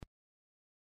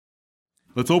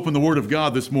Let's open the Word of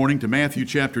God this morning to Matthew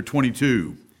chapter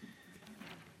 22.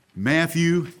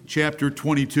 Matthew chapter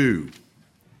 22.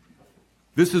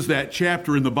 This is that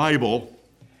chapter in the Bible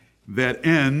that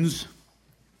ends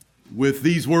with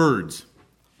these words.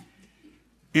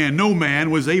 And no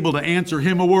man was able to answer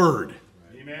him a word.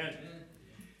 Amen.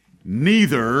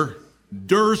 Neither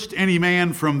durst any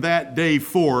man from that day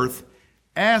forth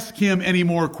ask him any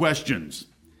more questions.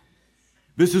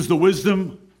 This is the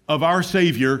wisdom of our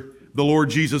Savior, the Lord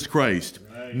Jesus Christ.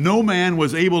 Right. No man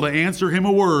was able to answer him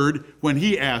a word when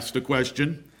he asked a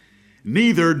question.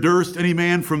 Neither durst any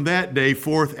man from that day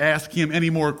forth ask him any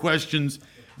more questions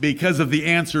because of the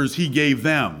answers he gave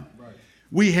them. Right.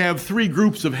 We have three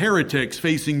groups of heretics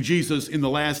facing Jesus in the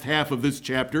last half of this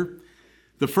chapter.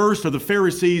 The first are the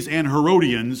Pharisees and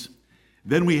Herodians.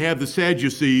 Then we have the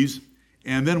Sadducees.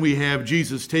 And then we have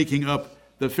Jesus taking up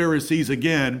the Pharisees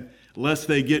again, lest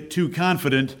they get too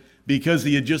confident because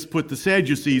he had just put the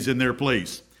Sadducees in their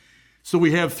place. So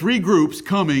we have three groups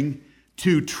coming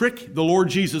to trick the Lord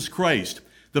Jesus Christ.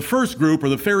 The first group are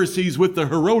the Pharisees with the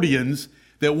Herodians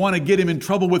that want to get him in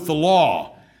trouble with the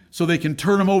law so they can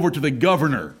turn him over to the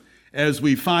governor, as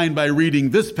we find by reading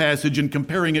this passage and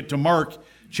comparing it to Mark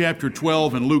chapter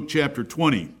 12 and Luke chapter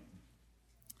 20.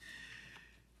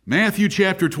 Matthew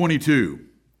chapter 22.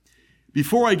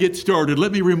 Before I get started,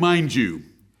 let me remind you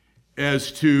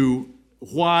as to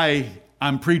why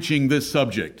I'm preaching this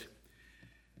subject.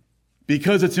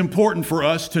 Because it's important for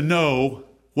us to know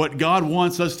what God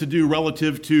wants us to do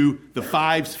relative to the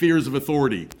five spheres of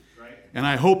authority. Right. And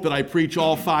I hope that I preach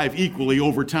all five equally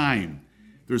over time.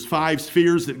 There's five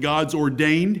spheres that God's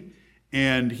ordained,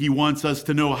 and he wants us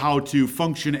to know how to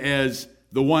function as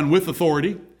the one with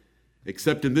authority,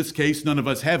 except in this case, none of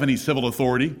us have any civil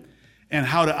authority, and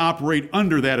how to operate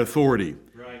under that authority.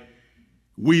 Right.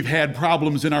 We've had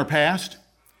problems in our past.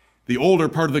 The older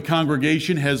part of the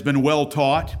congregation has been well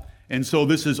taught, and so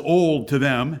this is old to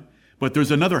them. But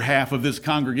there's another half of this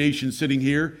congregation sitting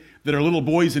here that are little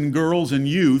boys and girls and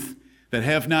youth that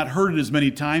have not heard it as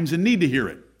many times and need to hear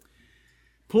it.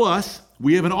 Plus,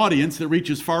 we have an audience that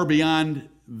reaches far beyond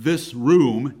this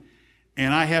room,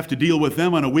 and I have to deal with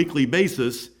them on a weekly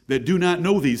basis that do not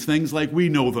know these things like we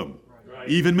know them. Right.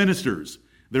 Even ministers.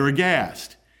 They're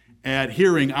aghast at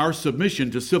hearing our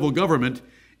submission to civil government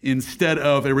instead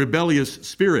of a rebellious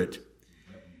spirit.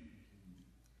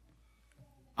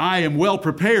 I am well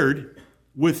prepared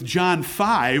with John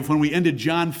 5 when we ended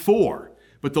John 4,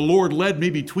 but the Lord led me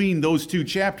between those two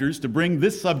chapters to bring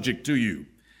this subject to you.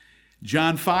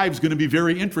 John 5 is going to be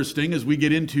very interesting as we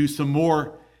get into some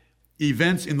more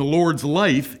events in the Lord's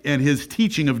life and his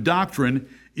teaching of doctrine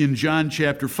in John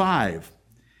chapter 5.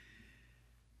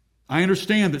 I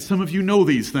understand that some of you know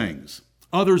these things.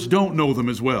 Others don't know them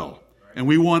as well. And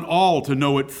we want all to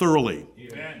know it thoroughly.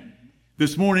 Amen.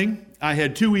 This morning, I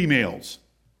had two emails.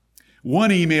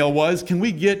 One email was, can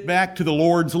we get back to the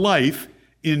Lord's life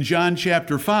in John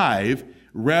chapter 5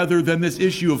 rather than this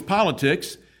issue of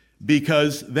politics,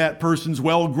 because that person's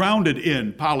well grounded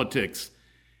in politics,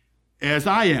 as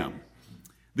I am.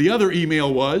 The other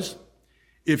email was,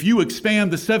 if you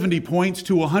expand the 70 points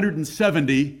to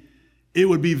 170, it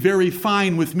would be very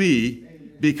fine with me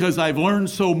because I've learned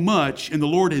so much and the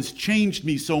Lord has changed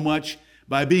me so much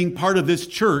by being part of this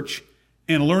church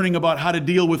and learning about how to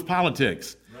deal with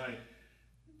politics. Right.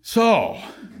 So,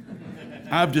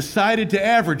 I've decided to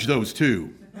average those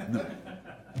two. No,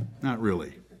 not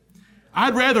really.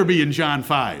 I'd rather be in John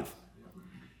 5.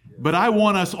 But I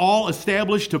want us all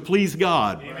established to please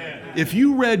God. Amen. If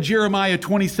you read Jeremiah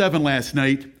 27 last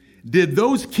night, did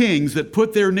those kings that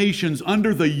put their nations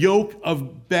under the yoke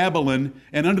of Babylon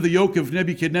and under the yoke of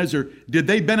Nebuchadnezzar, did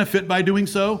they benefit by doing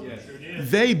so? Yes, sir did.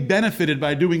 They benefited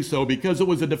by doing so because it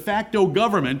was a de facto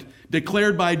government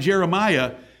declared by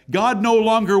Jeremiah. God no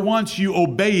longer wants you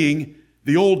obeying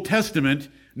the Old Testament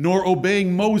nor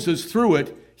obeying Moses through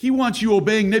it. He wants you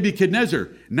obeying Nebuchadnezzar,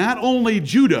 not only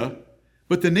Judah,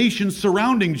 but the nations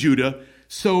surrounding Judah.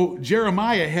 So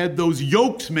Jeremiah had those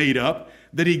yokes made up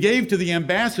that he gave to the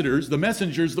ambassadors, the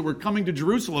messengers that were coming to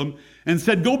Jerusalem, and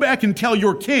said, go back and tell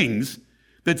your kings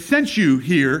that sent you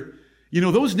here. You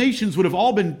know, those nations would have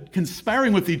all been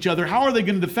conspiring with each other. How are they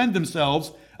going to defend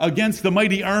themselves against the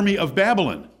mighty army of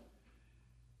Babylon?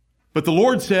 But the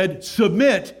Lord said,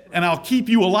 submit and I'll keep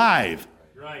you alive.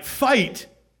 Right. Fight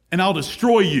and I'll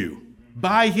destroy you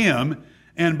by him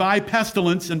and by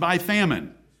pestilence and by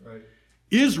famine.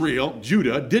 Israel,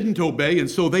 Judah, didn't obey,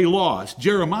 and so they lost.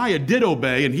 Jeremiah did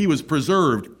obey, and he was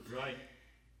preserved. Right.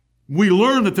 We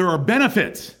learn that there are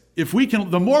benefits.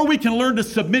 The more we can learn to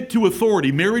submit to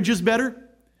authority, marriage is better.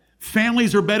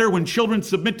 Families are better when children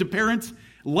submit to parents.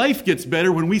 Life gets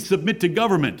better when we submit to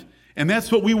government. And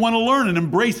that's what we want to learn and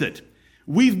embrace it.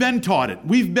 We've been taught it.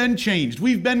 We've been changed.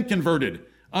 We've been converted,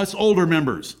 us older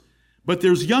members. But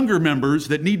there's younger members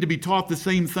that need to be taught the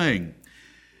same thing.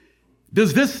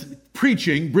 Does this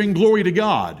preaching bring glory to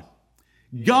God?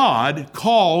 God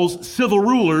calls civil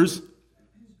rulers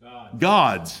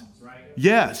gods.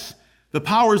 Yes. The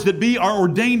powers that be are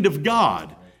ordained of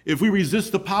God. If we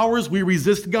resist the powers, we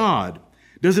resist God.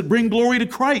 Does it bring glory to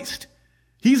Christ?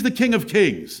 He's the King of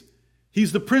Kings.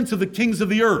 He's the Prince of the kings of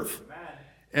the earth.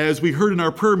 As we heard in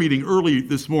our prayer meeting early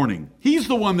this morning, he's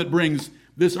the one that brings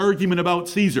this argument about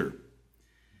Caesar.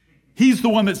 He's the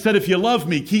one that said, if you love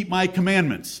me, keep my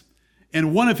commandments.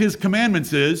 And one of his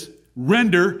commandments is,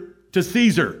 render to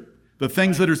Caesar the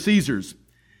things that are Caesar's.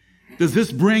 Does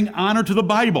this bring honor to the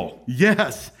Bible?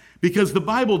 Yes, because the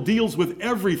Bible deals with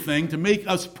everything to make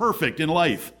us perfect in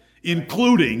life,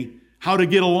 including how to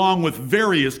get along with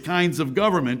various kinds of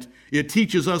government. It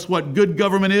teaches us what good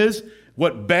government is,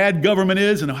 what bad government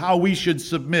is, and how we should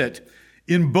submit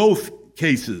in both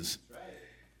cases.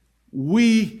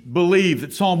 We believe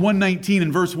that Psalm 119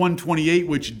 and verse 128,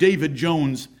 which David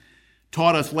Jones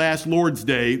taught us last Lord's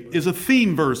Day, is a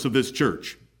theme verse of this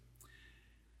church.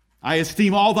 I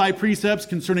esteem all thy precepts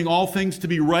concerning all things to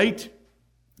be right,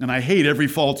 and I hate every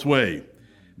false way.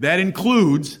 That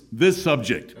includes this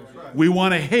subject. We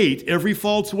want to hate every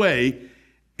false way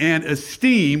and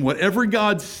esteem whatever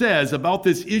God says about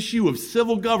this issue of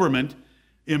civil government,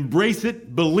 embrace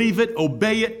it, believe it,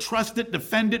 obey it, trust it,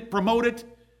 defend it, promote it,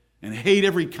 and hate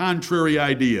every contrary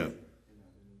idea.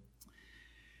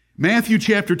 Matthew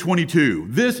chapter 22.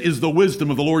 This is the wisdom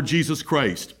of the Lord Jesus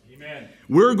Christ. Amen.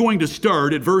 We're going to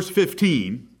start at verse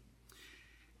 15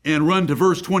 and run to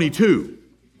verse 22.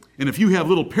 And if you have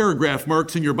little paragraph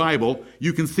marks in your Bible,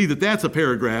 you can see that that's a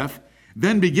paragraph.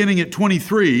 Then beginning at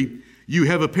 23, you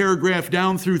have a paragraph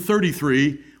down through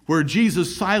 33 where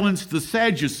Jesus silenced the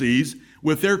Sadducees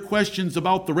with their questions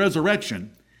about the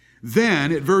resurrection.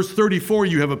 Then at verse 34,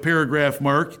 you have a paragraph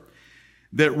mark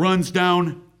that runs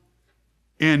down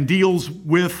and deals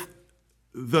with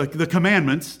the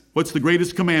commandments. What's the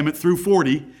greatest commandment through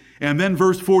 40? And then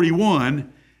verse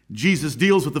 41, Jesus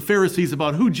deals with the Pharisees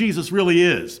about who Jesus really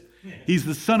is. He's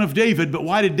the son of David, but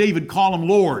why did David call him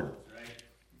Lord?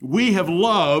 We have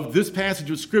loved this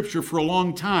passage of Scripture for a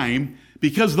long time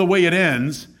because of the way it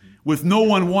ends, with no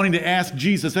one wanting to ask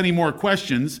Jesus any more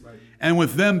questions, and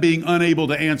with them being unable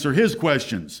to answer his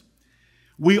questions.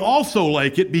 We also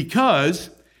like it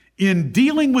because in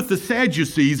dealing with the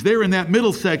Sadducees, there in that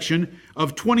middle section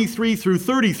of 23 through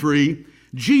 33,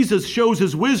 Jesus shows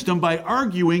his wisdom by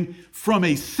arguing from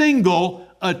a single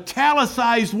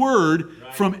italicized word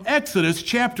from Exodus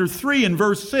chapter 3 and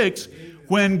verse 6,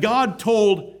 when God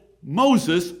told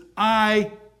Moses,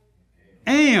 I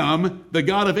am the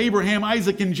God of Abraham,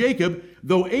 Isaac, and Jacob,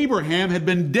 though Abraham had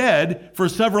been dead for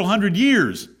several hundred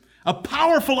years. A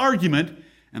powerful argument,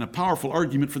 and a powerful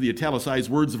argument for the italicized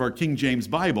words of our King James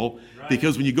Bible,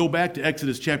 because when you go back to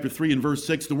Exodus chapter 3 and verse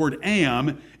 6, the word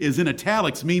am is in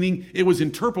italics, meaning it was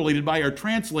interpolated by our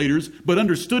translators, but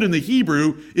understood in the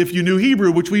Hebrew if you knew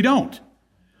Hebrew, which we don't.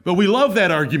 But we love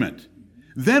that argument.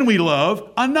 Then we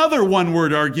love another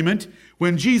one-word argument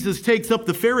when Jesus takes up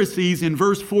the Pharisees in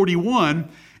verse 41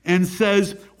 and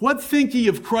says, what think ye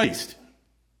of Christ?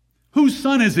 Whose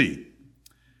son is he?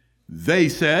 They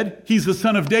said, he's the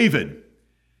son of David.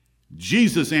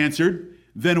 Jesus answered,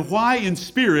 then why in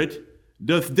spirit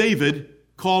doth David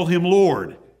call him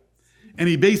Lord? And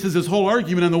he bases his whole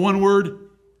argument on the one word,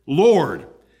 Lord.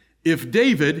 If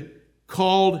David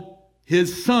called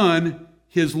his son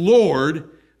his Lord,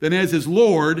 then as his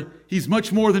Lord, he's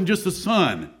much more than just a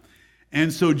son.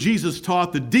 And so Jesus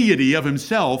taught the deity of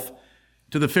himself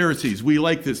to the Pharisees. We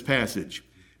like this passage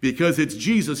because it's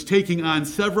Jesus taking on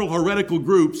several heretical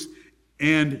groups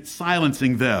and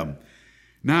silencing them.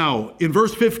 Now, in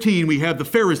verse 15, we have the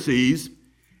Pharisees,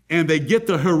 and they get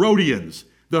the Herodians.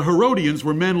 The Herodians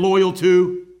were men loyal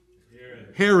to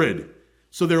Herod.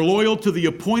 So they're loyal to the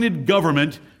appointed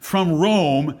government from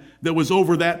Rome that was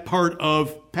over that part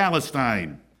of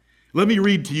Palestine. Let me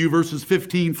read to you verses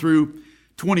 15 through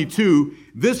 22.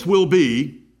 This will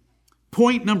be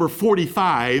point number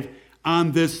 45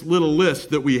 on this little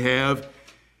list that we have.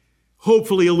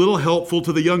 Hopefully a little helpful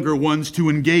to the younger ones to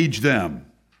engage them.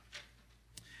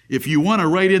 If you want to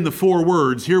write in the 4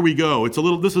 words, here we go.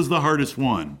 This is the hardest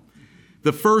one.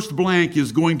 The first blank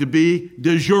is going to be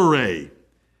de jure.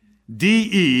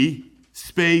 D-E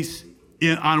space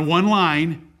on one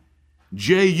line,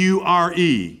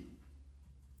 J-U-R-E.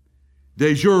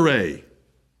 De jure.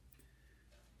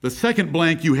 The second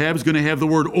blank you have is going to have the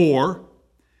word or.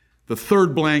 The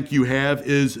third blank you have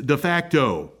is de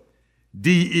facto.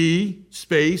 D-E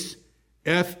space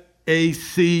F-A-C-T-O.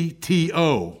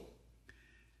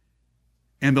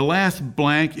 And the last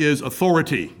blank is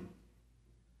authority.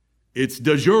 It's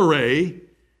de jure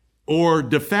or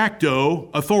de facto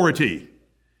authority.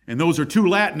 And those are two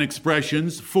Latin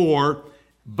expressions for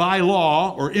by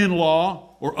law or in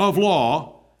law or of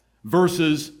law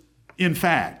versus in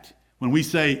fact. When we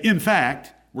say in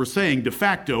fact, we're saying de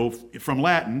facto from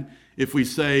Latin. If we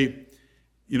say,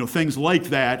 things like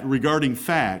that regarding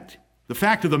fact, the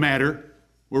fact of the matter,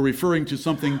 we're referring to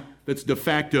something that's de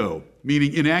facto,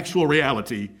 meaning in actual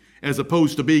reality, as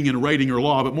opposed to being in writing or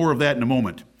law, but more of that in a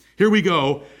moment. Here we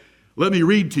go. Let me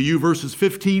read to you verses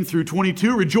 15 through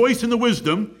 22. Rejoice in the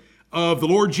wisdom of the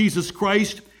Lord Jesus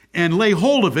Christ and lay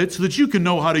hold of it so that you can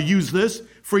know how to use this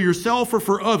for yourself or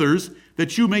for others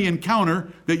that you may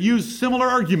encounter that use similar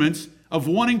arguments of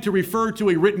wanting to refer to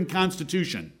a written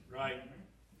constitution. Right.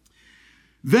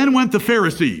 Then went the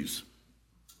Pharisees,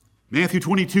 Matthew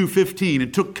 22:15,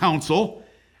 and took counsel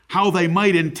how they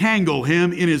might entangle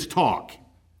him in his talk.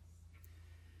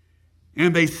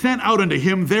 And they sent out unto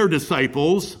him their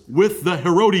disciples with the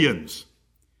Herodians,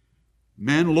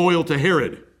 men loyal to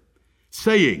Herod,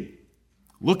 saying,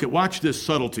 watch this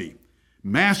subtlety.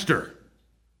 Master,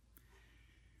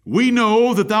 we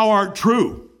know that thou art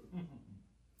true,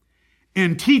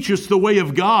 and teachest the way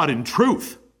of God in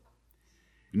truth.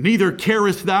 Neither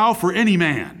carest thou for any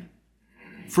man,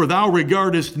 for thou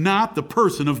regardest not the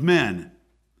person of men.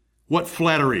 What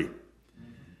flattery!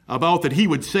 About that he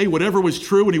would say whatever was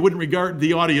true, and he wouldn't regard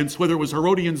the audience, whether it was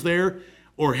Herodians there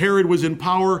or Herod was in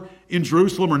power in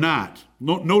Jerusalem or not.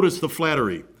 Notice the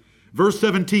flattery. Verse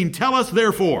 17, tell us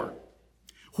therefore,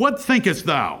 what thinkest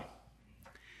thou?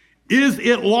 Is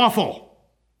it lawful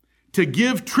to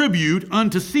give tribute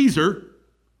unto Caesar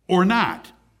or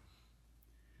not?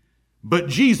 But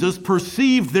Jesus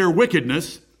perceived their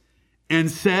wickedness and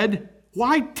said,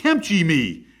 why tempt ye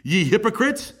me, ye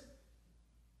hypocrites?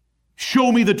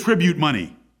 Show me the tribute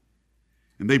money.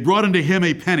 And they brought unto him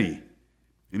a penny.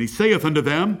 And he saith unto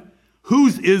them,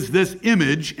 whose is this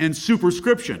image and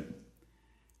superscription?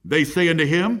 They say unto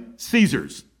him,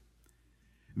 Caesar's.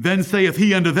 Then saith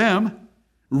he unto them,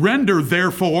 render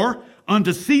therefore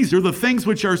unto Caesar the things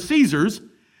which are Caesar's,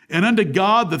 and unto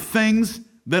God the things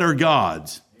that are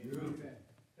God's.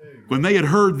 When they had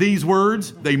heard these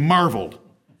words, they marveled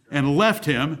and left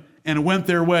him and went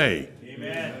their way.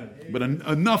 Amen. But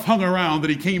enough hung around that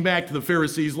he came back to the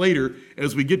Pharisees later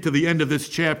as we get to the end of this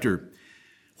chapter.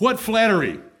 What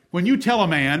flattery! When you tell a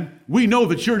man, we know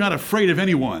that you're not afraid of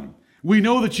anyone. We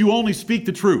know that you only speak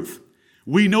the truth.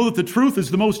 We know that the truth is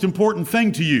the most important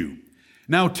thing to you.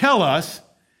 Now tell us,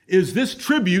 is this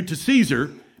tribute to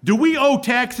Caesar? Do we owe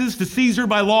taxes to Caesar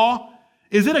by law?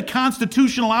 Is it a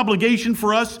constitutional obligation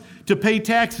for us to pay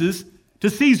taxes to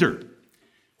Caesar?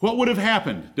 What would have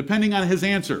happened, depending on his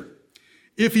answer?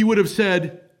 If he would have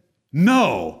said,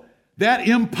 no, that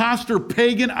imposter,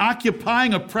 pagan,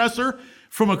 occupying oppressor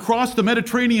from across the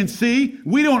Mediterranean Sea,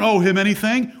 we don't owe him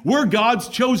anything. We're God's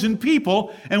chosen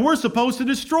people, and we're supposed to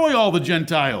destroy all the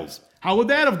Gentiles. How would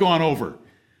that have gone over?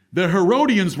 The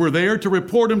Herodians were there to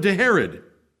report him to Herod.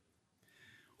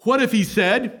 What if he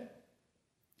said,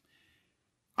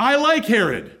 I like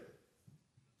Herod.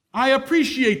 I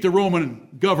appreciate the Roman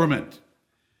government.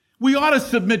 We ought to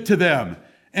submit to them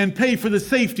and pay for the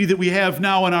safety that we have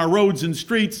now on our roads and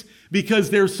streets because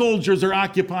their soldiers are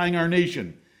occupying our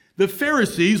nation. The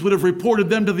Pharisees would have reported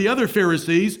them to the other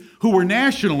Pharisees who were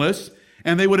nationalists,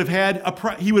 and he would have had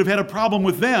a problem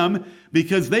with them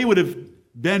because they would have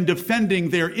been defending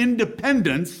their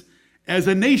independence as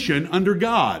a nation under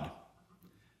God.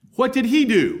 What did he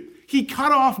do? He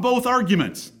cut off both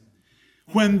arguments.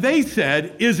 When they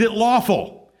said, is it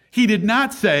lawful? He did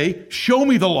not say, show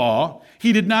me the law.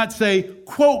 He did not say,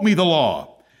 quote me the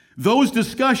law. Those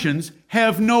discussions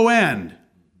have no end.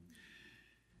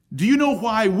 Do you know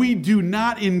why we do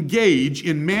not engage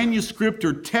in manuscript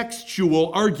or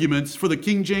textual arguments for the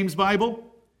King James Bible?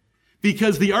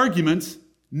 Because the arguments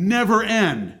never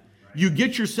end. You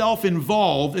get yourself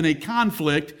involved in a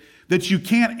conflict that you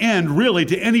can't end really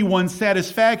to anyone's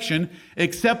satisfaction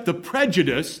except the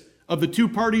prejudice of the two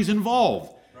parties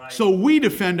involved. Right. So we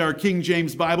defend our King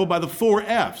James Bible by the 4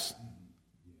 F's.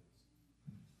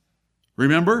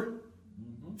 Remember?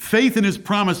 Faith in his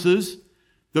promises,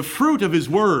 the fruit of his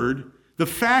word, the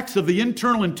facts of the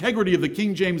internal integrity of the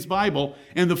King James Bible,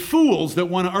 and the fools that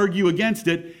want to argue against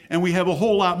it, and we have a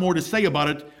whole lot more to say about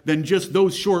it than just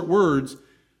those short words.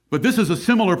 But this is a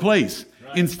similar place.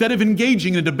 Right. Instead of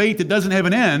engaging in a debate that doesn't have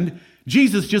an end,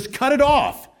 Jesus just cut it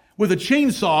off with a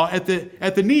chainsaw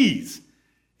at the knees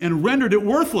and rendered it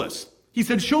worthless. He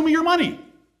said, show me your money.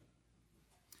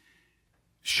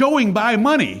 Showing by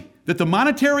money that the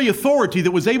monetary authority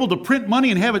that was able to print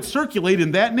money and have it circulate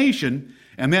in that nation,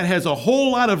 and that has a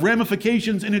whole lot of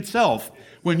ramifications in itself,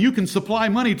 when you can supply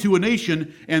money to a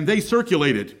nation and they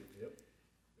circulate it.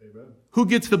 Who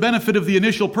gets the benefit of the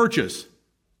initial purchase?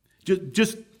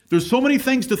 Just there's so many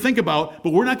things to think about,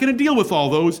 but we're not going to deal with all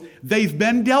those. They've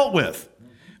been dealt with.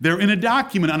 They're in a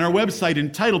document on our website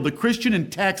entitled The Christian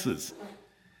and Taxes.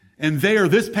 And there,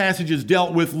 this passage is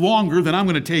dealt with longer than I'm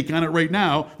going to take on it right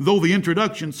now, though the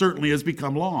introduction certainly has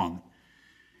become long.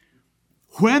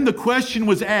 When the question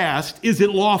was asked, is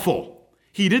it lawful?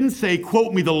 He didn't say,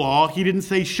 quote me the law. He didn't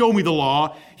say, show me the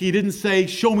law. He didn't say,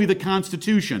 show me the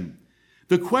Constitution.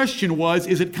 The question was,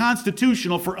 is it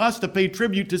constitutional for us to pay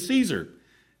tribute to Caesar?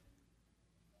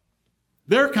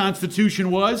 Their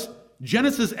constitution was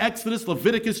Genesis, Exodus,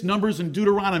 Leviticus, Numbers, and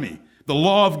Deuteronomy, the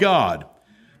law of God.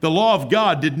 The law of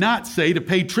God did not say to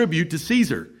pay tribute to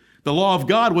Caesar. The law of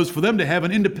God was for them to have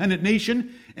an independent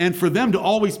nation and for them to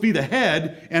always be the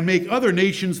head and make other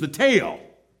nations the tail.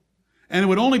 And it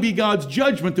would only be God's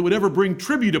judgment that would ever bring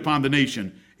tribute upon the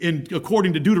nation,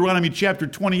 according to Deuteronomy chapter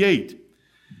 28.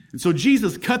 And so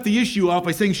Jesus cut the issue off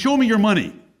by saying, show me your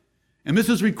money. And this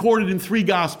is recorded in 3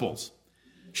 Gospels.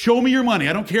 Show me your money.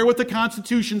 I don't care what the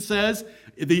Constitution says.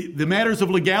 The matters of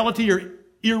legality are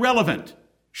irrelevant.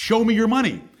 Show me your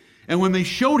money. And when they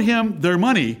showed him their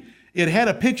money, it had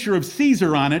a picture of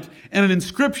Caesar on it and an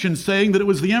inscription saying that it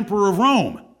was the Emperor of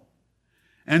Rome.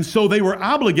 And so they were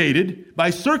obligated by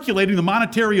circulating the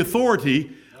monetary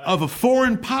authority of a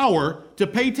foreign power to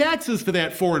pay taxes to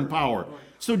that foreign power.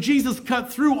 So Jesus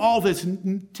cut through all this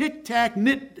tic-tac,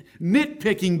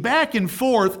 nitpicking, back and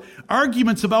forth,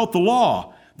 arguments about the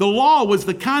law. The law was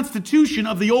the constitution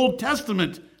of the Old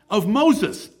Testament of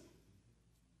Moses.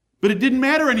 But it didn't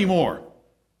matter anymore.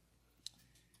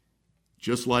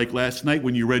 Just like last night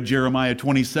when you read Jeremiah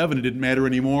 27, it didn't matter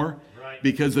anymore. Right.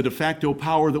 Because the de facto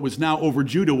power that was now over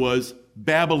Judah was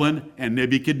Babylon and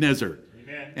Nebuchadnezzar.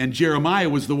 Amen. And Jeremiah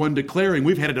was the one declaring,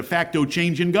 we've had a de facto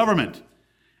change in government.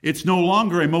 It's no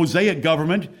longer a Mosaic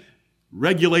government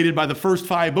regulated by the first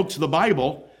 5 books of the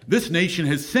Bible. This nation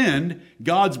has sinned.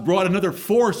 God's brought another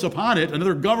force upon it,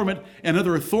 another government,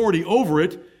 another authority over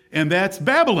it, and that's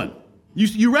Babylon.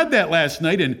 You read that last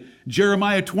night in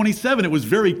Jeremiah 27. It was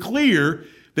very clear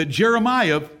that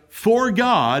Jeremiah, for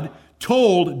God,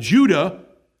 told Judah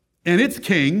and its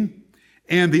king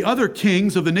and the other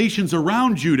kings of the nations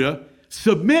around Judah,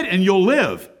 submit and you'll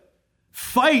live.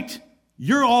 Fight,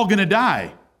 you're all going to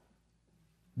die.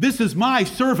 This is my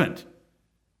servant.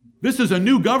 This is a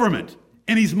new government,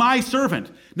 and he's my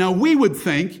servant. Now, we would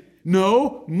think,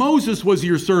 no, Moses was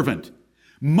your servant.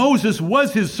 Moses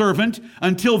was his servant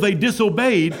until they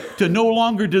disobeyed to no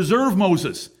longer deserve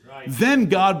Moses. Right. Then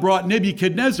God brought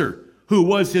Nebuchadnezzar, who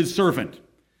was his servant.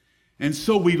 And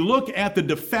so we look at the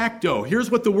de facto.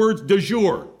 Here's what the word de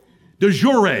jure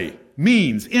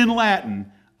means in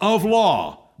Latin, of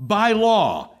law, by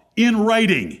law, in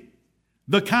writing.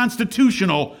 The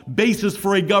constitutional basis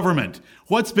for a government.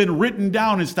 What's been written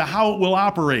down as to how it will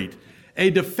operate. A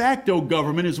de facto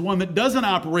government is one that doesn't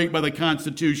operate by the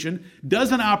Constitution,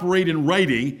 doesn't operate in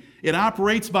writing. It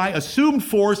operates by assumed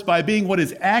force, by being what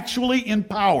is actually in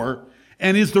power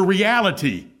and is the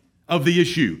reality of the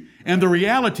issue. And the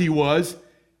reality was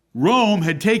Rome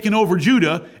had taken over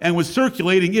Judah and was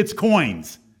circulating its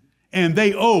coins. And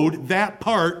they owed that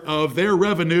part of their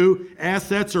revenue,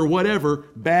 assets, or whatever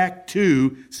back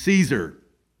to Caesar.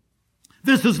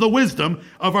 This is the wisdom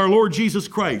of our Lord Jesus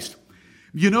Christ.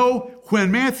 You know, when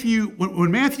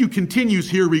Matthew continues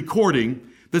here recording,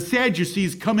 the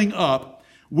Sadducees coming up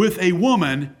with a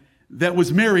woman that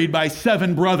was married by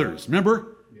 7 brothers.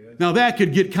 Remember? Yes. Now that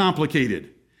could get complicated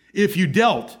if you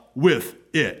dealt with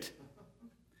it.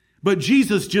 But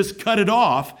Jesus just cut it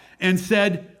off and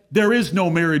said, there is no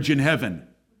marriage in heaven.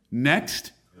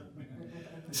 Next.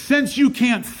 Since you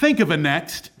can't think of a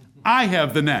next, I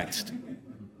have the next.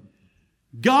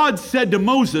 God said to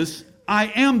Moses, I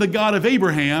am the God of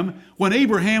Abraham, when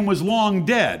Abraham was long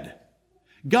dead.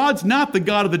 God's not the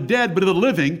God of the dead, but of the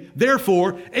living.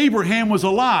 Therefore, Abraham was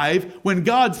alive when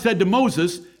God said to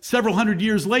Moses, several hundred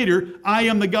years later, I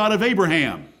am the God of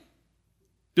Abraham.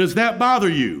 Does that bother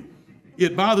you?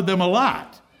 It bothered them a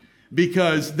lot,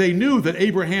 because they knew that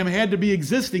Abraham had to be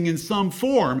existing in some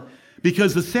form,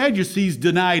 because the Sadducees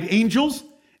denied angels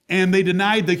and they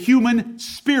denied the human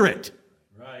spirit.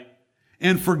 Right.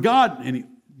 And for God, do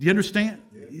you understand?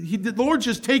 The Lord's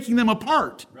just taking them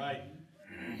apart. Right.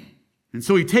 And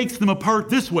so he takes them apart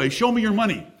this way. Show me your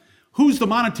money. Who's the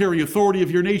monetary authority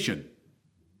of your nation?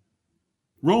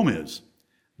 Rome is.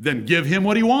 then give him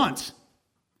what he wants.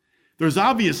 There's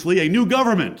obviously a new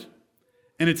government,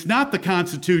 and it's not the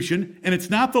Constitution, and it's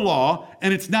not the law,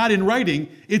 and it's not in writing.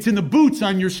 It's in the boots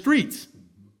on your streets.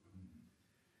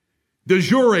 De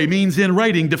jure means in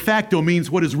writing. De facto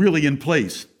means what is really in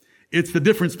place. It's the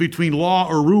difference between law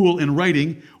or rule in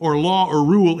writing or law or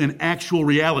rule in actual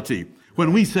reality.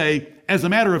 When we say, as a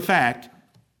matter of fact,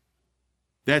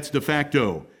 that's de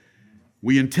facto.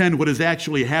 We intend what is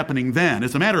actually happening then.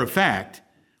 As a matter of fact,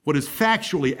 what is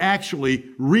factually, actually,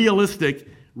 realistic,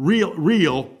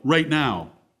 real right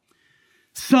now.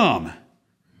 Some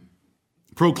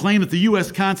proclaim that the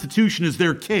U.S. Constitution is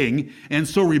their king and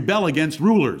so rebel against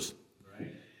rulers.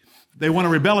 They want to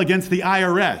rebel against the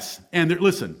IRS. And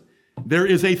listen, there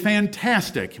is a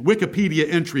fantastic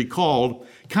Wikipedia entry called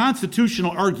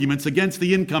Constitutional Arguments Against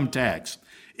the Income Tax.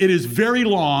 It is very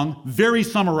long, very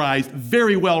summarized,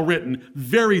 very well written,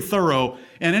 very thorough,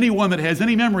 and anyone that has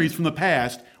any memories from the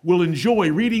past will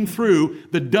enjoy reading through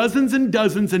the dozens and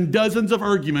dozens and dozens of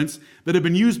arguments that have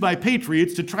been used by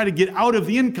patriots to try to get out of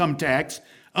the income tax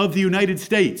of the United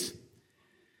States.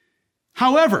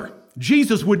 However,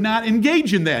 Jesus would not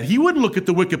engage in that. He wouldn't look at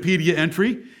the Wikipedia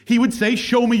entry. He would say,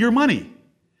 show me your money.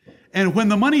 And when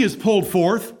the money is pulled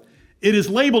forth, it is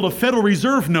labeled a Federal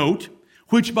Reserve note,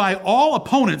 which by all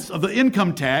opponents of the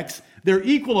income tax, they're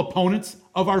equal opponents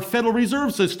of our Federal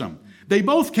Reserve System. They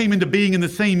both came into being in the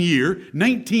same year,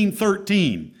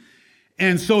 1913.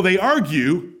 And so they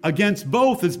argue against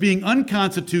both as being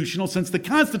unconstitutional, since the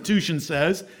Constitution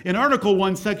says in Article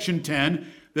 1, Section 10,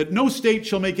 that no state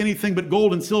shall make anything but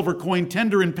gold and silver coin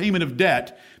tender in payment of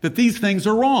debt, that these things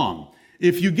are wrong.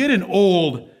 If you get an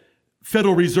old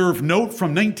Federal Reserve note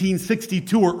from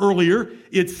 1962 or earlier,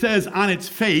 it says on its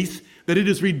face that it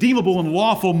is redeemable in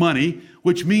lawful money,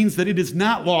 which means that it is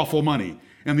not lawful money.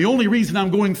 And the only reason I'm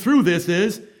going through this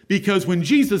is because when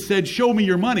Jesus said, show me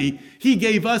your money, he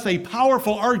gave us a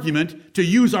powerful argument to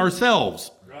use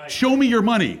ourselves. Right. Show me your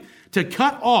money. To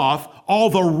cut off all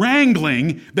the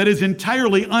wrangling that is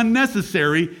entirely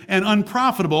unnecessary and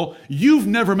unprofitable. You've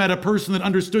never met a person that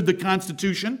understood the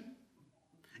Constitution,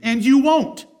 and you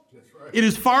won't. It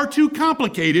is far too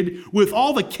complicated with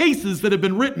all the cases that have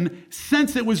been written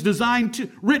since it was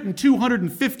written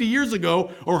 250 years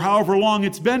ago, or however long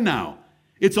it's been now.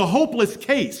 It's a hopeless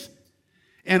case.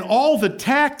 And all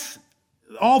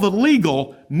the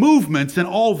legal movements and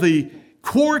all the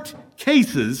court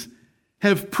cases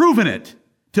have proven it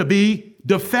to be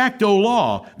de facto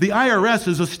law. The IRS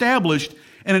is established,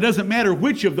 and it doesn't matter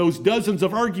which of those dozens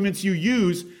of arguments you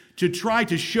use to try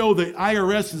to show the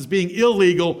IRS as being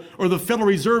illegal or the Federal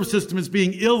Reserve System as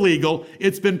being illegal.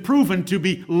 It's been proven to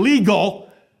be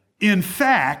legal, in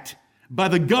fact, by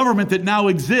the government that now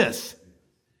exists.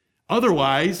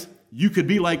 Otherwise, you could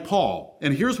be like Paul.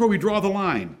 And here's where we draw the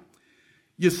line.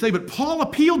 You say, but Paul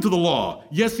appealed to the law.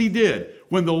 Yes, he did.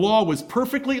 When the law was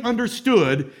perfectly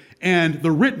understood and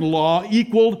the written law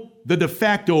equaled the de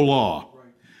facto law.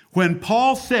 When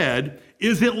Paul said,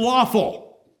 is it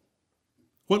lawful?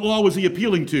 What law was he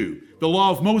appealing to? The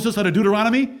law of Moses out of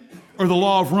Deuteronomy or the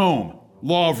law of Rome?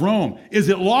 Law of Rome. Is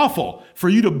it lawful for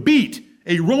you to beat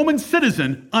a Roman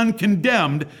citizen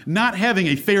uncondemned, not having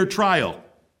a fair trial?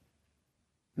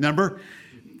 Remember?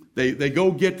 They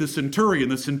go get the centurion.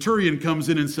 The centurion comes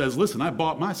in and says, listen, I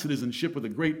bought my citizenship with a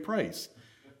great price.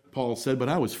 Paul said, but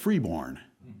I was freeborn.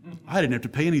 I didn't have to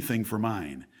pay anything for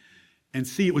mine. And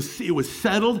see, it was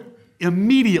settled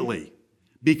immediately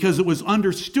because it was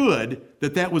understood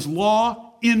that that was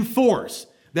law in force.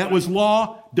 That was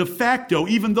law de facto,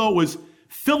 even though it was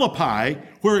Philippi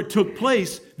where it took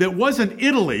place, that wasn't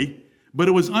Italy, but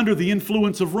it was under the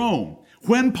influence of Rome.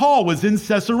 When Paul was in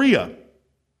Caesarea,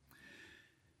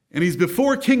 and he's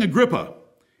before King Agrippa,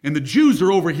 and the Jews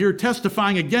are over here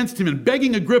testifying against him and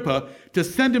begging Agrippa to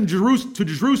send him to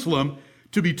Jerusalem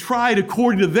to be tried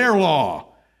according to their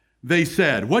law. They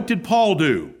said, what did Paul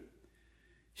do?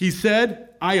 He said,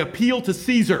 I appeal to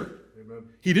Caesar. Amen.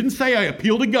 He didn't say, I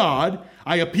appeal to God.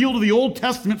 I appeal to the Old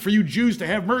Testament for you Jews to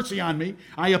have mercy on me.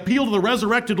 I appeal to the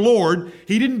resurrected Lord.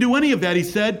 He didn't do any of that. He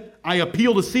said, I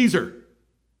appeal to Caesar.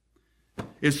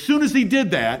 As soon as he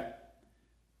did that,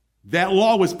 that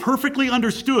law was perfectly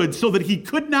understood so that he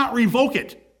could not revoke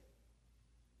it.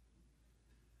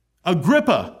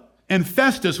 Agrippa and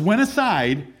Festus went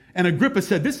aside, and Agrippa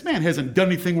said, this man hasn't done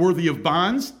anything worthy of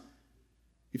bonds.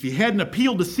 If he hadn't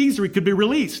appealed to Caesar, he could be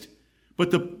released.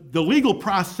 But the legal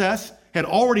process had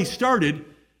already started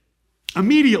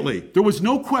immediately. There was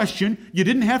no question. You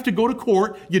didn't have to go to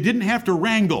court. You didn't have to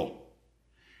wrangle.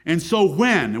 And so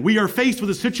when we are faced with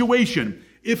a situation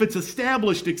If it's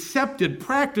established, accepted,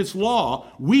 practiced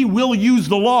law, we will use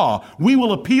the law. We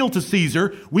will appeal to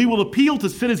Caesar. We will appeal to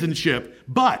citizenship.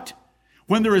 But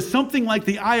when there is something like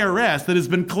the IRS that has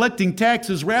been collecting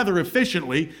taxes rather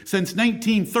efficiently since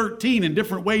 1913 in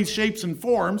different ways, shapes, and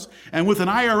forms, and with an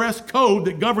IRS code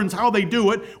that governs how they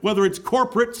do it, whether it's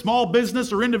corporate, small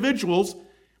business, or individuals,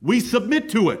 we submit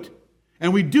to it.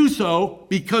 And we do so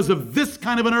because of this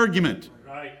kind of an argument.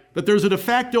 Right. That there's a de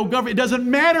facto government. It doesn't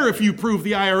matter if you prove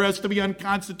the IRS to be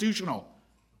unconstitutional.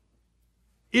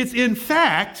 It's in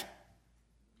fact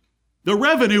the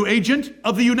revenue agent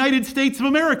of the United States of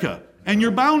America. And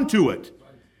you're bound to it.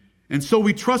 And so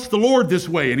we trust the Lord this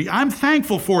way. And I'm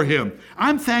thankful for him.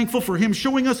 I'm thankful for him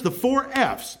showing us the 4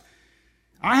 F's.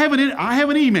 I have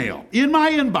an email in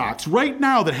my inbox right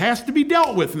now that has to be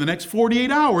dealt with in the next 48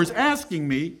 hours asking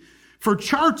me for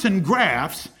charts and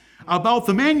graphs about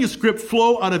the manuscript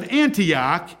flow out of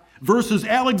Antioch versus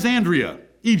Alexandria,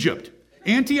 Egypt.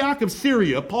 Antioch of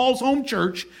Syria, Paul's home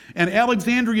church, and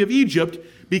Alexandria of Egypt,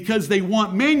 because they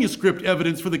want manuscript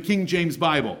evidence for the King James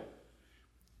Bible.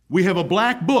 We have a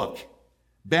black book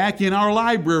back in our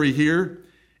library here,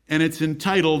 and it's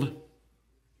entitled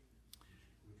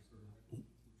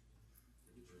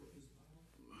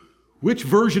Which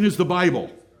Version is the Bible?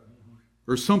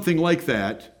 Or something like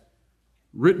that,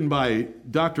 written by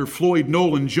Dr. Floyd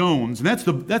Nolan Jones. And that's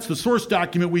the source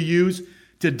document we use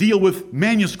to deal with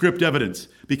manuscript evidence,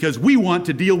 because we want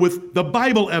to deal with the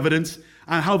Bible evidence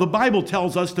on how the Bible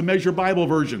tells us to measure Bible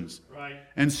versions. Right.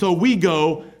 And so we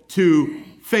go to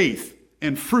faith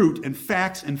and fruit and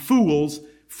facts and fools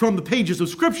from the pages of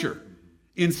Scripture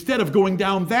instead of going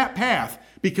down that path,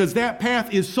 because that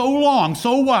path is so long,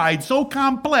 so wide, so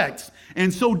complex,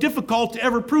 and so difficult to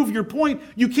ever prove your point.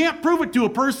 You can't prove it to a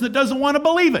person that doesn't want to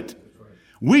believe it.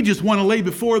 We just want to lay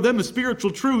before them the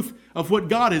spiritual truth of what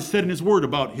God has said in His Word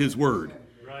about His Word.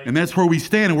 And that's where we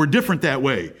stand, and we're different that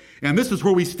way. And this is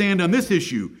where we stand on this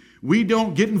issue. We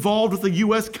don't get involved with the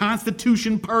U.S.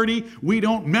 Constitution Party. We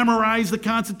don't memorize the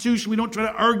Constitution. We don't try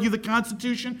to argue the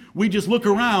Constitution. We just look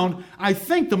around. I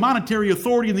think the monetary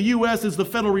authority in the U.S. is the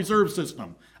Federal Reserve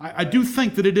System. I do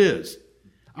think that it is.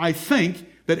 I think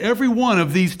that every one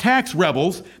of these tax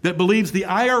rebels that believes the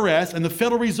IRS and the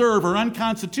Federal Reserve are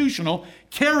unconstitutional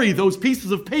carry those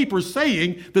pieces of paper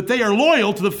saying that they are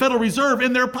loyal to the Federal Reserve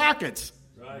in their pockets.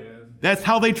 Right. That's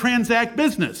how they transact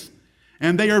business.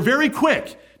 And they are very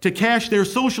quick to cash their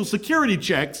Social Security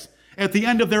checks at the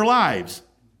end of their lives.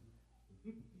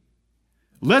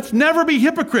 Let's never be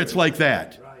hypocrites like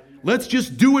that. Let's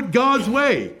just do it God's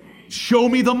way. Show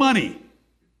me the money.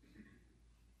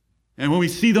 And when we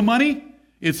see the money,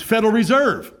 it's Federal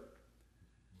Reserve.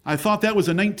 I thought that was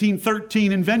a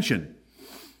 1913 invention.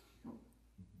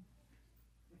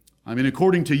 I mean,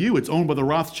 according to you, it's owned by the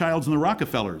Rothschilds and the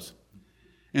Rockefellers.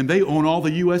 And they own all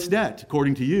the U.S. debt,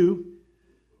 according to you.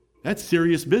 That's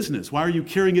serious business. Why are you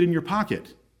carrying it in your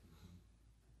pocket?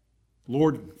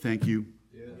 Lord, thank you.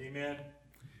 Yeah. Amen.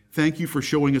 Thank you for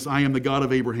showing us I am the God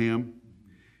of Abraham.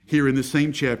 Here in this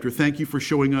same chapter, thank you for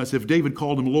showing us if David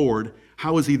called him Lord,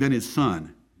 how is he then his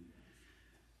son?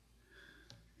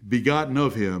 Begotten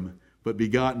of him, but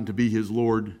begotten to be his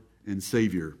Lord and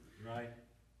Savior. Right.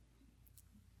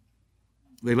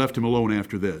 They left him alone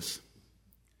after this.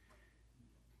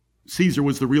 Caesar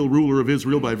was the real ruler of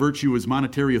Israel by virtue of his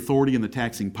monetary authority and the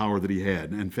taxing power that he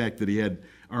had. In fact, that he had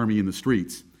army in the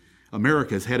streets.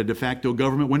 America has had a de facto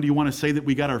government. When do you want to say that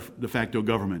we got our de facto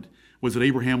government? Was it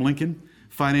Abraham Lincoln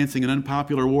financing an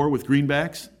unpopular war with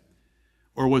greenbacks?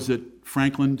 Or was it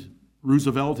Franklin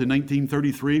Roosevelt in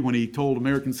 1933 when he told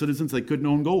American citizens they couldn't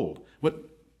own gold? What?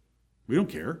 We don't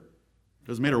care.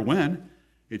 Doesn't matter when.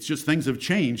 It's just things have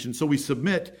changed, and so we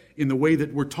submit in the way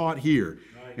that we're taught here.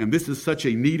 And this is such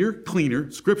a neater, cleaner,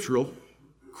 scriptural,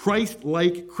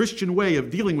 Christ-like Christian way of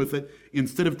dealing with it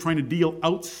instead of trying to deal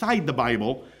outside the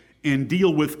Bible and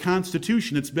deal with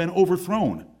Constitution that's been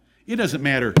overthrown. It doesn't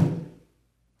matter.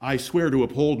 I swear to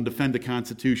uphold and defend the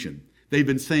Constitution. They've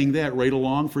been saying that right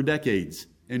along for decades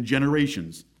and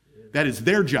generations. That is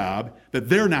their job that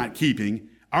they're not keeping.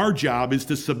 Our job is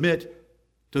to submit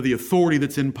to the authority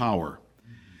that's in power.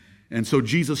 And so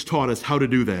Jesus taught us how to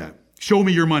do that. Show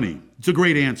me your money. It's a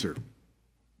great answer.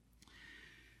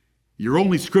 Your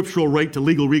only scriptural right to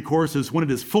legal recourse is when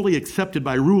it is fully accepted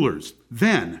by rulers.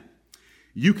 Then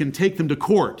you can take them to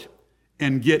court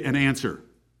and get an answer.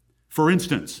 For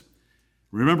instance,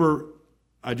 remember,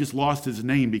 I just lost his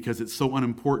name because it's so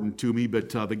unimportant to me, but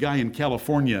the guy in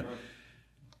California,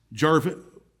 Jarvis,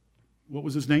 what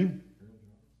was his name?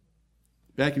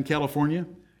 Back in California,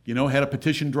 had a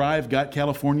petition drive, got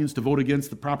Californians to vote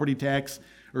against the property tax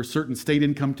or certain state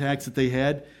income tax that they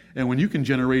had. And when you can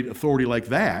generate authority like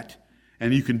that,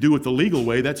 and you can do it the legal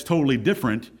way, that's totally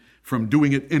different from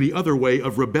doing it any other way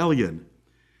of rebellion.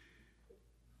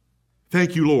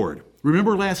 Thank you, Lord.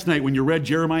 Remember last night when you read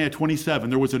Jeremiah 27,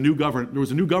 there was a new government. There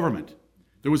was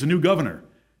a new governor.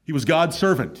 He was God's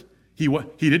servant. He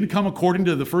didn't come according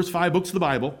to the first 5 books of the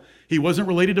Bible. He wasn't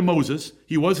related to Moses.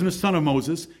 He wasn't a son of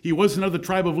Moses. He wasn't of the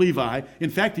tribe of Levi. In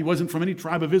fact, he wasn't from any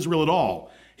tribe of Israel at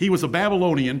all. He was a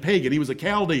Babylonian pagan. He was a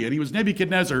Chaldean. He was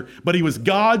Nebuchadnezzar, but he was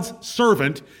God's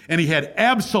servant, and he had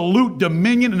absolute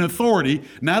dominion and authority,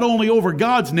 not only over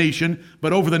God's nation,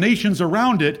 but over the nations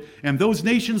around it, and those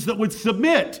nations that would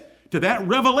submit to that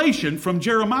revelation from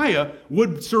Jeremiah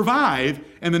would survive,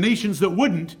 and the nations that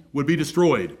wouldn't would be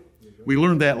destroyed. We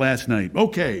learned that last night.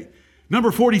 Okay,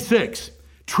 number 46,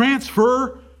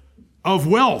 transfer of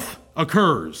wealth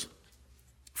occurs.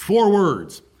 4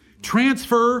 words.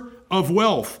 Transfer of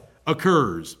wealth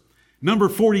occurs. Number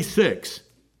 46,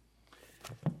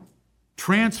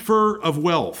 transfer of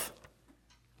wealth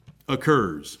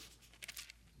occurs.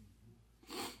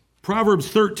 Proverbs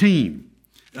 13.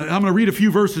 I'm going to read a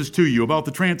few verses to you about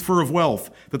the transfer of wealth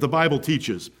that the Bible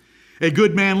teaches. A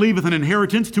good man leaveth an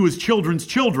inheritance to his children's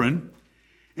children,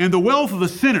 and the wealth of the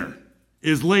sinner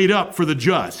is laid up for the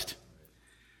just.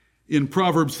 In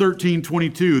Proverbs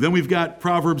 13:22. Then we've got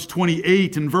Proverbs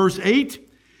 28 and verse 8.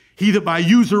 He that by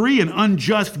usury and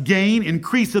unjust gain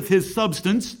increaseth his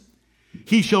substance,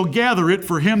 he shall gather it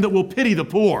for him that will pity the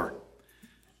poor.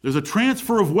 There's a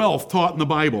transfer of wealth taught in the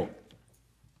Bible.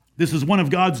 This is one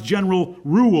of God's general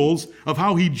rules of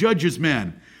how he judges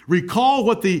men. Recall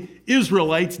what the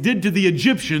Israelites did to the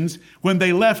Egyptians when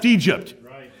they left Egypt.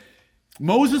 Right.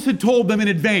 Moses had told them in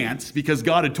advance, because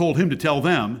God had told him to tell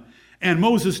them, and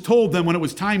Moses told them when it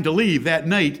was time to leave that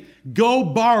night, go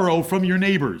borrow from your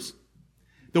neighbors.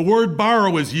 The word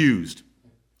borrow is used.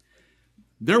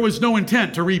 There was no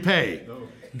intent to repay.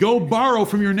 Go borrow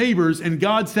from your neighbors, and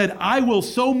God said, I will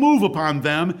so move upon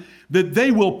them that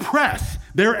they will press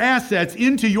their assets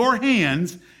into your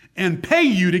hands and pay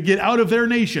you to get out of their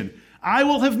nation. I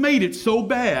will have made it so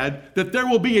bad that there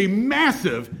will be a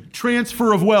massive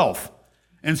transfer of wealth.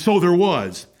 And so there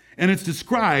was. And it's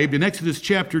described in Exodus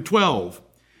chapter 12.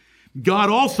 God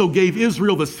also gave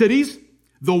Israel the cities,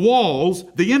 the walls,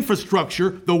 the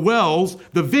infrastructure, the wells,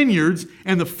 the vineyards,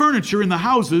 and the furniture in the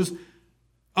houses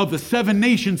of the 7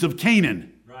 nations of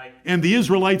Canaan. Right. And the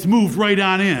Israelites moved right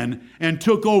on in and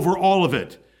took over all of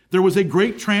it. There was a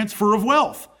great transfer of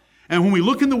wealth. And when we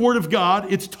look in the Word of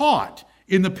God, it's taught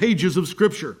in the pages of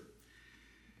Scripture.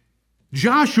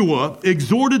 Joshua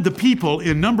exhorted the people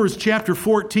in Numbers chapter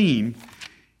 14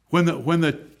 when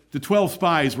the 12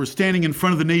 spies were standing in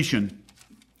front of the nation.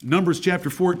 Numbers chapter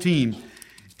 14.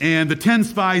 And the 10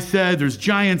 spies said, there's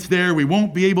giants there, we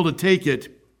won't be able to take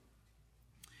it.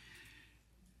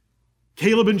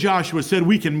 Caleb and Joshua said,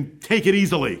 we can take it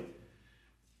easily.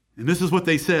 And this is what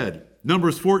they said.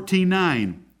 Numbers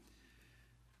 14:9.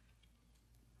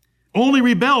 Only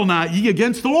rebel not ye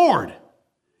against the Lord,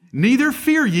 neither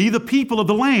fear ye the people of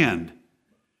the land,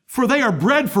 for they are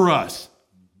bread for us.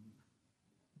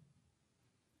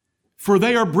 For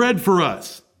they are bread for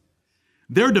us.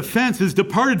 Their defense is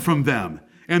departed from them,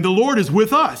 and the Lord is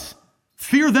with us.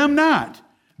 Fear them not.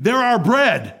 They're our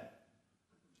bread.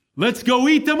 Let's go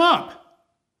eat them up.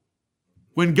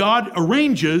 When God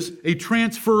arranges a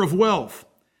transfer of wealth.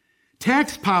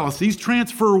 Tax policies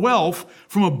transfer wealth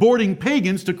from aborting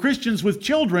pagans to Christians with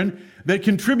children that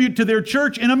contribute to their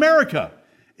church in America.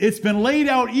 It's been laid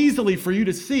out easily for you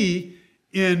to see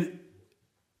in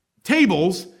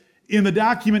tables in the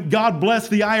document God Bless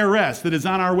the IRS that is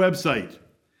on our website.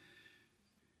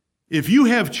 If you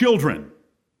have children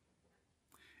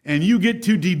and you get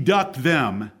to deduct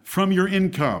them from your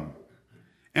income,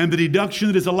 and the deduction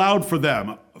that is allowed for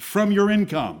them from your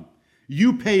income,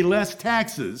 you pay less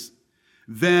taxes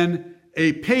than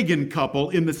a pagan couple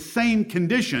in the same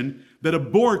condition that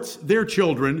aborts their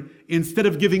children instead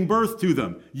of giving birth to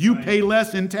them. You pay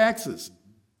less in taxes.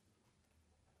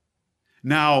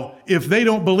 Now, if they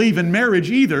don't believe in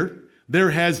marriage either,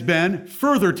 there has been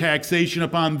further taxation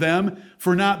upon them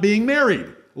for not being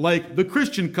married, like the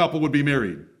Christian couple would be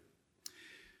married.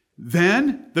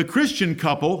 Then the Christian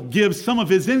couple gives some of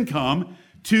his income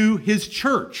to his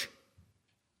church,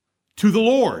 to the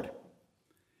Lord.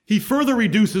 He further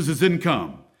reduces his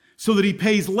income so that he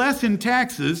pays less in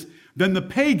taxes than the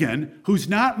pagan who's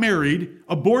not married,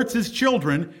 aborts his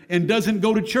children, and doesn't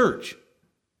go to church.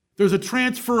 There's a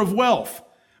transfer of wealth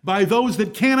by those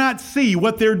that cannot see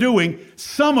what they're doing,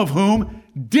 some of whom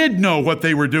did know what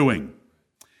they were doing.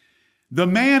 The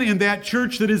man in that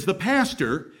church that is the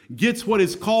pastor gets what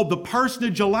is called the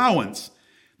parsonage allowance,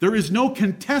 there is no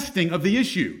contesting of the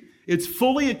issue. It's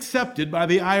fully accepted by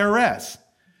the IRS,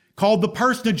 called the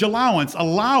parsonage allowance,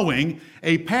 allowing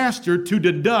a pastor to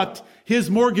deduct his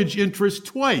mortgage interest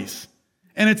twice.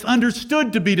 And it's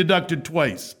understood to be deducted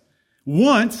twice.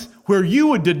 Once, where you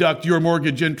would deduct your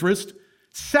mortgage interest.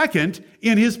 Second,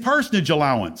 in his parsonage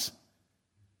allowance.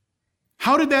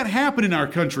 How did that happen in our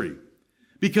country?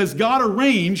 Because God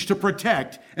arranged to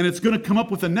protect, and it's going to come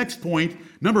up with the next point,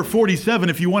 number 47,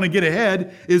 if you want to get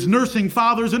ahead, is nursing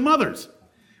fathers and mothers.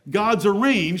 God's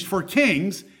arranged for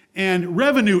kings and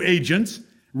revenue agents,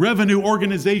 revenue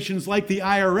organizations like the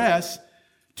IRS,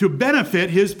 to benefit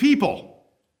his people.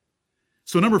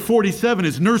 So number 47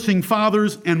 is nursing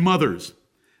fathers and mothers.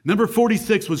 Number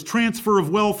 46 was transfer of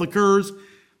wealth occurs.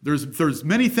 There's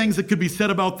many things that could be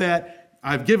said about that.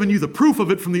 I've given you the proof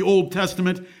of it from the Old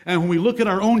Testament. And when we look at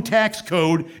our own tax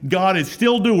code, God is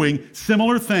still doing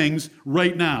similar things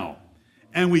right now.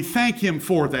 And we thank him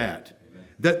for that.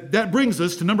 That brings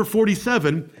us to number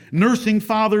 47, nursing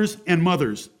fathers and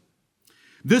mothers.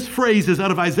 This phrase is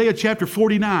out of Isaiah chapter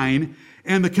 49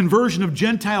 and the conversion of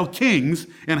Gentile kings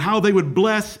and how they would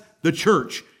bless the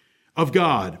church of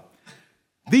God.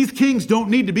 These kings don't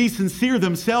need to be sincere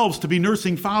themselves to be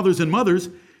nursing fathers and mothers.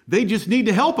 They just need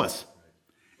to help us.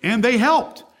 And they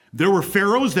helped. There were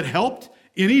pharaohs that helped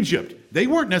in Egypt. They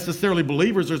weren't necessarily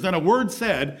believers. There's not a word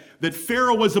said that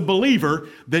Pharaoh was a believer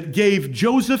that gave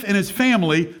Joseph and his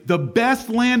family the best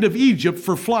land of Egypt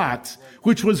for flocks,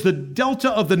 which was the delta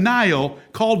of the Nile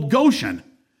called Goshen.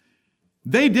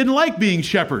 They didn't like being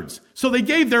shepherds, so they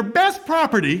gave their best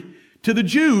property to the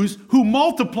Jews, who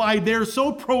multiplied there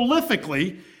so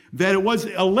prolifically that it was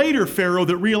a later Pharaoh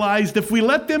that realized if we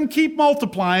let them keep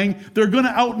multiplying, they're going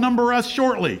to outnumber us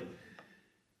shortly.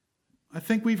 I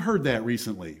think we've heard that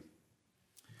recently.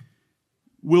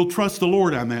 We'll trust the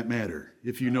Lord on that matter,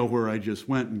 if you know where I just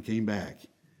went and came back.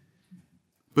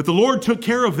 But the Lord took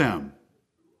care of them.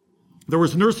 There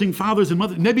was nursing fathers and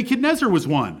mothers. Nebuchadnezzar was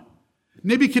one.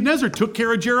 Nebuchadnezzar took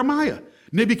care of Jeremiah.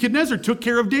 Nebuchadnezzar took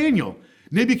care of Daniel.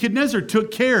 Nebuchadnezzar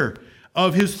took care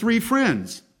of his three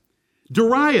friends.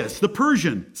 Darius the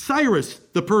Persian, Cyrus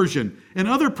the Persian, and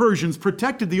other Persians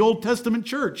protected the Old Testament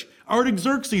church.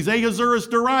 Artaxerxes, Ahasuerus,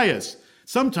 Darius.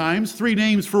 Sometimes three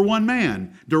names for one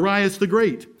man, Darius the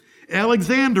Great.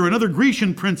 Alexander and other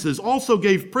Grecian princes also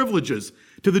gave privileges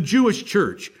to the Jewish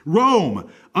church. Rome,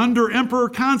 under Emperor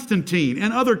Constantine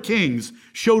and other kings,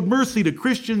 showed mercy to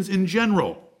Christians in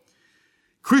general.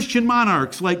 Christian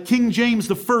monarchs like King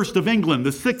James I of England, the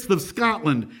 6th of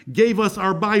Scotland, gave us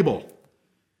our Bible.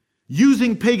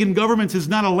 Using pagan governments is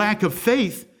not a lack of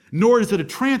faith, nor is it a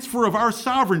transfer of our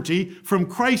sovereignty from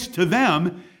Christ to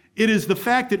them. It is the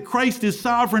fact that Christ is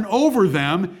sovereign over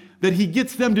them, that he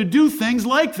gets them to do things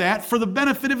like that for the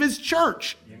benefit of his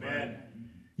church. Amen.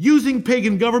 Using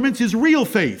pagan governments is real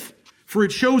faith, for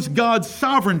it shows God's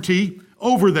sovereignty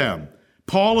over them.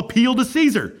 Paul appealed to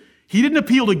Caesar. He didn't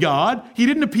appeal to God. He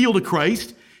didn't appeal to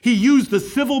Christ. He used the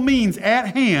civil means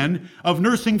at hand of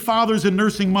nursing fathers and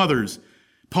nursing mothers.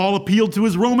 Paul appealed to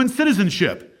his Roman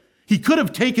citizenship. He could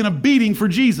have taken a beating for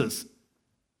Jesus.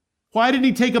 Why didn't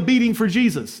he take a beating for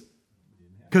Jesus?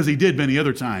 Because he did many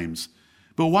other times.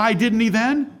 But why didn't he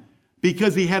then?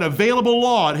 Because he had available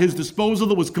law at his disposal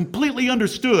that was completely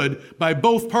understood by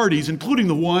both parties, including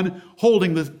the one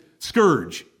holding the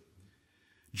scourge.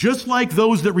 Just like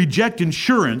those that reject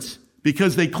insurance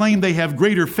because they claim they have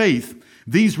greater faith,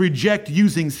 these reject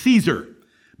using Caesar.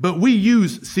 But we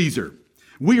use Caesar.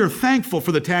 We are thankful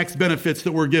for the tax benefits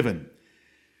that we're given.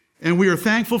 And we are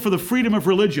thankful for the freedom of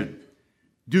religion.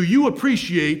 Do you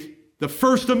appreciate the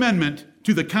First Amendment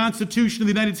to the Constitution of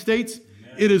the United States?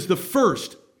 Amen. It is the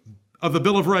first of the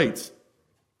Bill of Rights.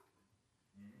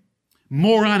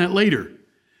 More on it later.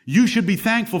 You should be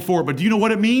thankful for it, but do you know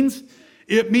what it means?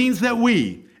 It means that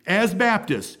we, as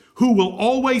Baptists, who will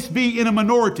always be in a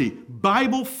minority,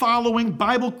 Bible-following,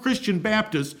 Bible-Christian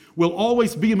Baptists will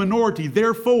always be a minority.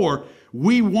 Therefore,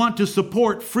 we want to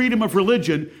support freedom of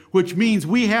religion, which means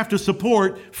we have to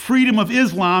support freedom of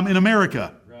Islam in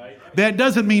America. Right. That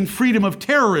doesn't mean freedom of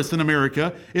terrorists in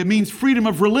America. It means freedom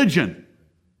of religion.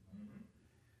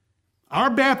 Our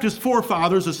Baptist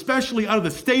forefathers, especially out of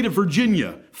the state of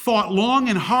Virginia, fought long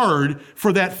and hard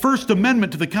for that First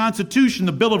Amendment to the Constitution,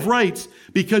 the Bill of Rights,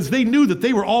 because they knew that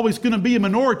they were always going to be a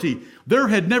minority. There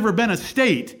had never been a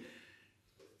state,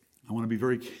 I want to be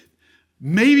very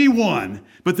maybe one,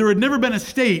 but there had never been a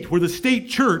state where the state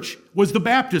church was the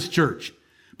Baptist church.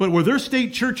 But were there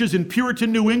state churches in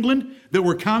Puritan New England that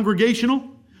were congregational?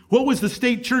 What was the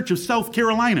state church of South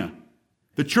Carolina?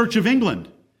 The Church of England.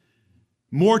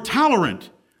 More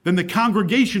tolerant. than the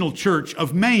Congregational Church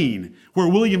of Maine, where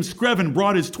William Screven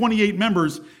brought his 28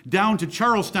 members down to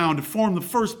Charlestown to form the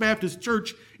First Baptist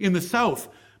Church in the South.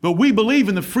 But we believe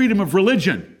in the freedom of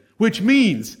religion, which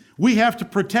means we have to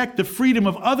protect the freedom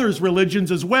of others'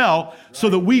 religions as well, so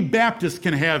that we Baptists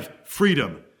can have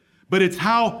freedom. But it's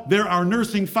how there are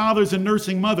nursing fathers and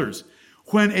nursing mothers.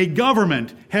 When a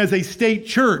government has a state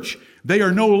church, they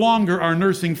are no longer our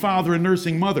nursing father and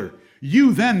nursing mother.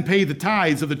 You then pay the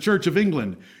tithes of the Church of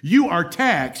England. You are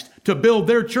taxed to build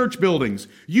their church buildings.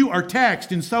 You are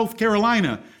taxed in South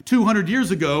Carolina 200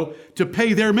 years ago to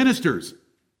pay their ministers.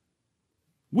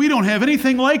 We don't have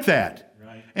anything like that.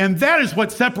 Right. And that is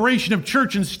what separation of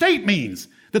church and state means,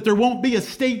 that there won't be a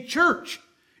state church.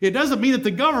 It doesn't mean that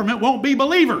the government won't be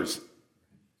believers.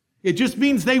 It just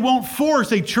means they won't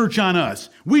force a church on us.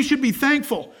 We should be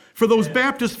thankful for those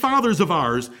Baptist fathers of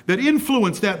ours that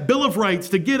influenced that Bill of Rights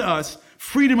to get us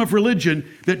freedom of religion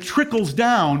that trickles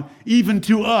down even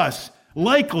to us,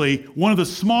 likely one of the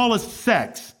smallest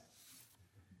sects.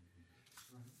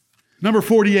 Number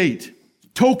 48,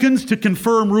 tokens to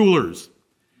confirm rulers.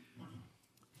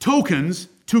 Tokens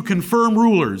to confirm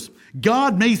rulers.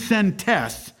 God may send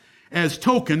tests as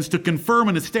tokens to confirm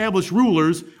and establish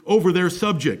rulers over their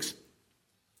subjects.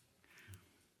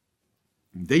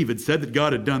 David said that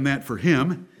God had done that for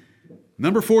him.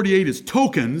 Number 48 is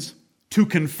tokens to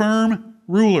confirm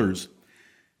rulers.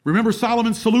 Remember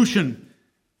Solomon's solution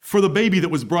for the baby that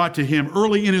was brought to him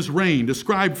early in his reign,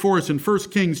 described for us in 1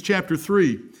 Kings chapter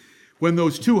 3, when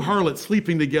those two harlots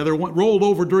sleeping together rolled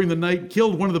over during the night,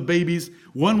 killed one of the babies.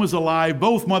 One was alive.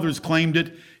 Both mothers claimed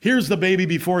it. Here's the baby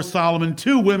before Solomon.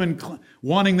 Two women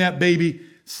wanting that baby.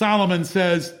 Solomon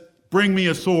says, "Bring me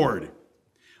a sword."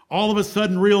 All of a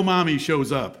sudden, real mommy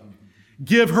shows up.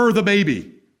 Give her the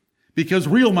baby, because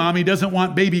real mommy doesn't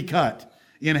want baby cut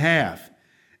in half.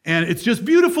 And it's just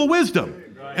beautiful wisdom.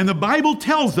 And the Bible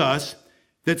tells us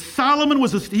that Solomon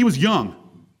was young.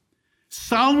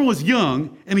 Solomon was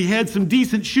young, and he had some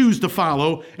decent shoes to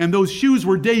follow, and those shoes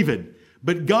were David.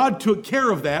 But God took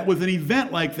care of that with an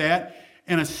event like that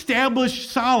and established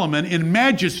Solomon in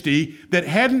majesty that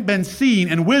hadn't been seen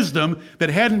and wisdom that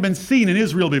hadn't been seen in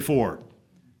Israel before.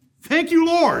 Thank you,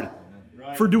 Lord,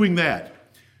 for doing that.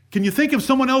 Can you think of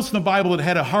someone else in the Bible that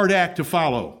had a hard act to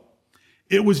follow?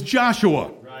 It was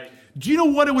Joshua. Right. Do you know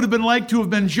what it would have been like to have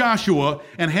been Joshua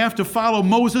and have to follow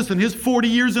Moses in his 40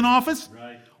 years in office?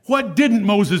 Right. What didn't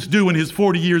Moses do in his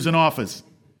 40 years in office?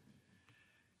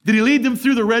 Did he lead them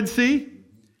through the Red Sea?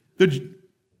 Did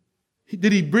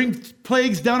he bring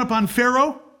plagues down upon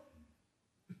Pharaoh?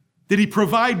 Did he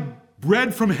provide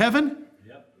bread from heaven?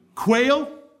 Yep.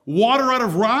 Quail? Water out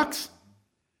of rocks?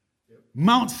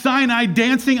 Mount Sinai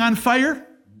dancing on fire?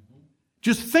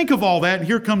 Just think of all that, and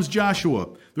here comes Joshua.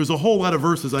 There's a whole lot of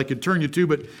verses I could turn you to,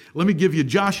 but let me give you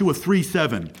Joshua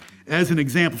 3:7 as an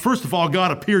example. First of all, God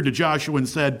appeared to Joshua and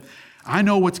said, "I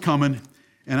know what's coming,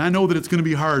 and I know that it's going to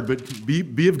be hard, but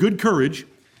be of good courage.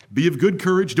 Be of good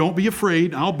courage. Don't be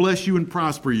afraid. I'll bless you and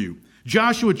prosper you."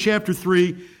 Joshua chapter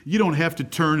 3, you don't have to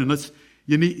turn unless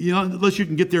you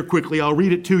can get there quickly. I'll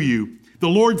read it to you. The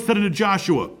Lord said unto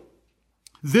Joshua,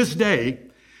 "This day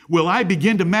will I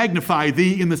begin to magnify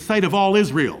thee in the sight of all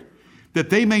Israel,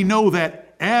 that they may know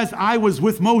that as I was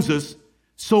with Moses,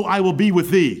 so I will be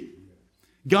with thee."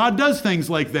 God does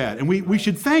things like that, and we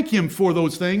should thank him for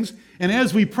those things. And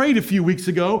as we prayed a few weeks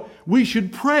ago, we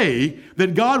should pray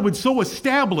that God would so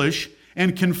establish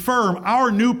and confirm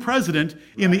our new president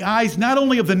in the eyes not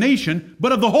only of the nation,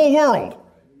 but of the whole world.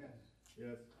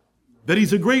 That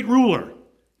he's a great ruler,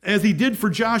 as he did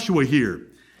for Joshua here.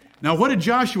 Now, what did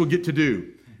Joshua get to do?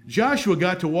 Joshua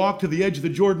got to walk to the edge of the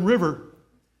Jordan River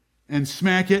and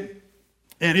smack it,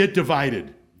 and it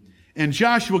divided. And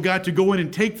Joshua got to go in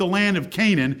and take the land of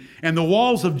Canaan, and the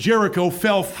walls of Jericho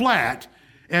fell flat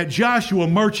at Joshua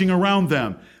marching around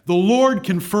them. The Lord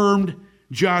confirmed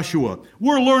Joshua.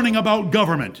 We're learning about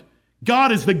government.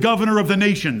 God is the governor of the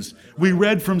nations. We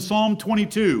read from Psalm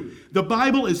 22. The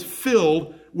Bible is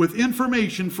filled with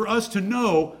information for us to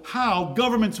know how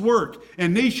governments work.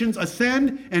 And nations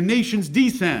ascend and nations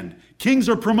descend. Kings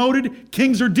are promoted,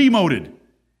 kings are demoted.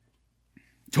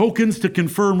 Tokens to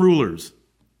confirm rulers.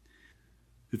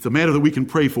 It's a matter that we can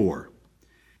pray for.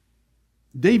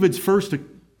 David's first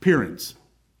appearance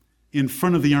in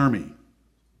front of the army.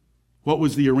 What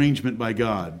was the arrangement by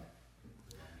God?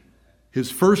 His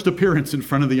first appearance in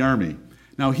front of the army.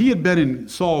 Now, he had been in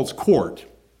Saul's court.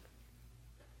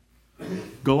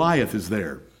 Goliath is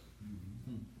there.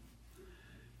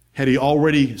 Had he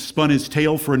already spun his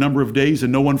tail for a number of days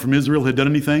and no one from Israel had done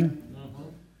anything?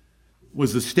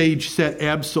 Was the stage set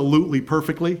absolutely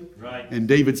perfectly? Right. And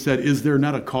David said, "Is there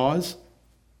not a cause?"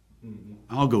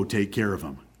 I'll go take care of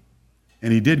him.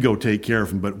 And he did go take care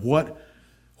of him. But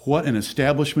what an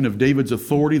establishment of David's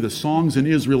authority. The songs in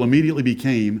Israel immediately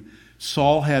became,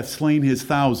 Saul hath slain his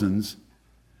thousands,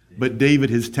 but David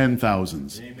his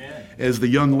 10,000s. Amen. As the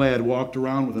young lad walked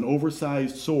around with an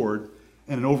oversized sword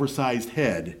and an oversized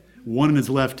head, one in his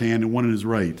left hand and one in his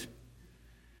right.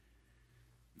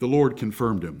 The Lord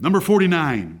confirmed him. Number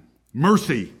 49,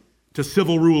 mercy to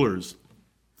civil rulers.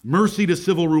 Mercy to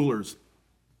civil rulers.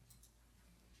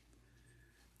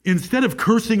 Instead of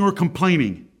cursing or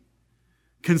complaining,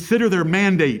 consider their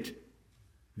mandate,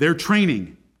 their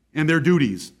training, and their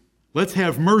duties. Let's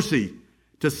have mercy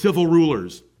to civil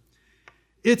rulers.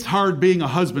 It's hard being a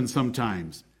husband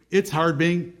sometimes. It's hard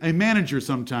being a manager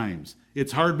sometimes.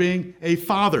 It's hard being a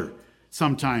father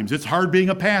sometimes. It's hard being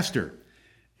a pastor.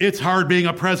 It's hard being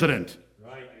a president.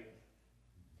 Right.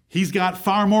 He's got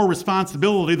far more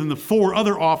responsibility than the 4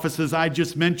 other offices I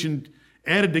just mentioned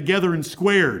added together and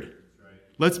squared. Right.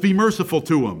 Let's be merciful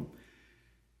to him.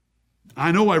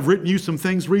 I know I've written you some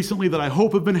things recently that I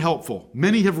hope have been helpful.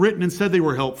 Many have written and said they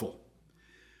were helpful.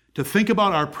 To think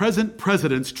about our present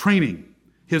president's training,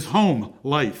 his home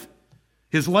life,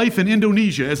 his life in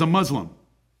Indonesia as a Muslim,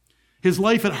 his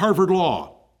life at Harvard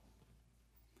Law,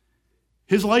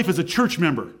 his life as a church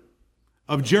member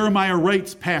of Jeremiah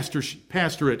Wright's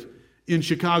pastorate in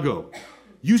Chicago.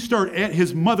 You start at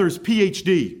his mother's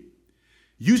PhD.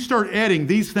 You start adding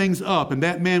these things up, and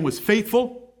that man was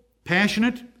faithful,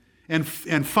 passionate, and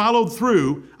followed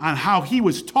through on how he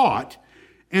was taught,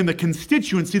 and the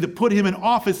constituency that put him in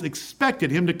office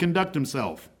expected him to conduct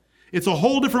himself. It's a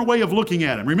whole different way of looking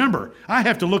at him. Remember, I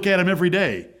have to look at him every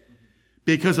day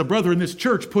because a brother in this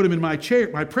church put him in my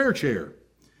prayer chair.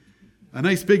 A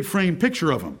nice big framed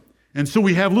picture of him. And so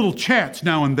we have little chats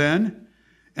now and then,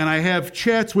 and I have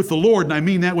chats with the Lord, and I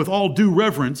mean that with all due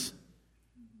reverence,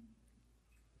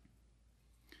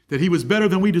 that he was better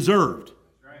than we deserved.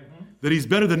 That he's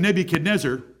better than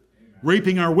Nebuchadnezzar,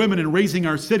 raping our women and razing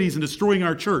our cities and destroying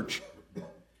our church.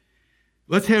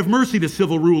 Let's have mercy to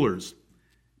civil rulers.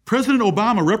 President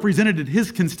Obama represented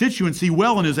his constituency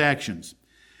well in his actions.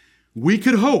 We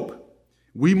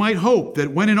might hope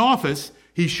that when in office,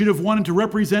 he should have wanted to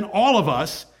represent all of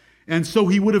us, and so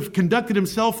he would have conducted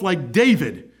himself like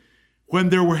David when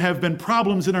there have been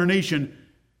problems in our nation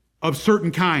of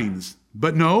certain kinds.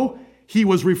 But no, he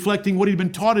was reflecting what he'd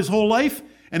been taught his whole life,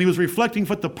 and he was reflecting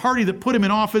what the party that put him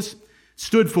in office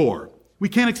stood for. We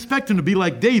can't expect him to be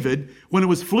like David when it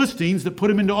was Philistines that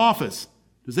put him into office.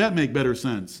 Does that make better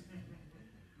sense?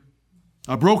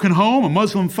 A broken home, a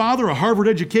Muslim father, a Harvard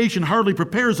education hardly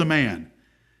prepares a man.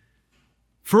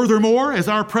 Furthermore, as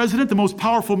our president, the most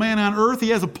powerful man on earth, he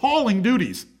has appalling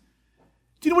duties.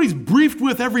 Do you know what he's briefed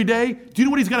with every day? Do you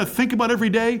know what he's got to think about every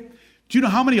day? Do you know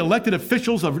how many elected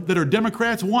officials that are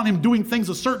Democrats want him doing things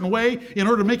a certain way in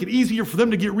order to make it easier for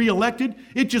them to get reelected?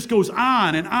 It just goes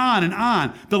on and on and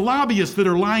on. The lobbyists that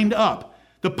are lined up,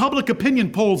 the public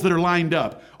opinion polls that are lined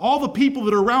up, all the people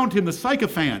that are around him, the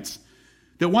sycophants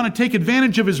that want to take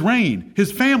advantage of his reign,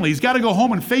 his family. He's got to go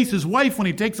home and face his wife when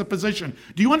he takes a position.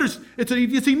 Do you understand?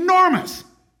 It's enormous.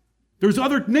 There's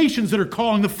other nations that are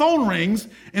calling. The phone rings,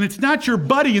 and it's not your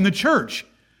buddy in the church.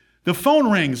 The phone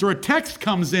rings, or a text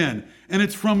comes in, and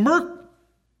it's from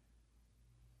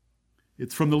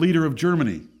It's from the leader of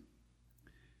Germany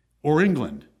or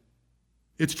England.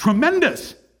 It's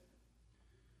tremendous.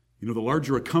 You know, the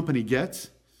larger a company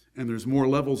gets, and there's more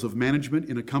levels of management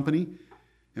in a company,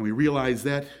 and we realize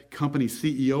that company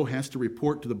CEO has to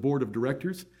report to the board of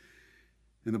directors,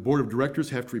 and the board of directors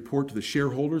have to report to the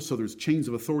shareholders, so there's chains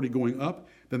of authority going up,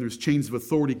 then there's chains of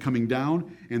authority coming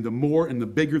down, and the more and the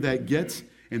bigger that gets,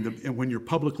 and when you're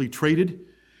publicly traded,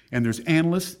 and there's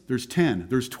analysts, there's 10,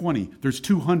 there's 20, there's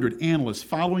 200 analysts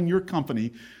following your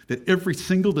company, that every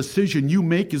single decision you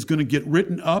make is going to get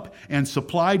written up and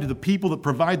supplied to the people that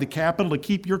provide the capital to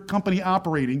keep your company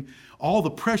operating. All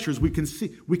the pressures we can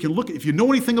see, we can look at. If you know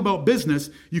anything about business,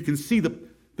 you can see the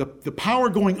power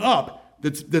going up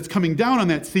that's coming down on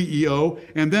that CEO,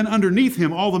 and then underneath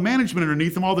him, all the management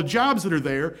underneath him, all the jobs that are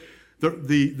there,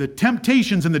 the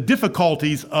temptations and the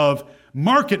difficulties of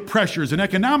market pressures and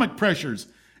economic pressures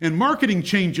and marketing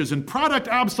changes and product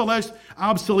obsolescence.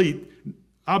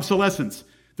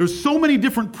 There's so many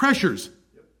different pressures,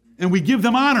 and we give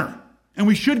them honor, and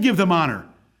we should give them honor.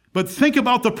 But think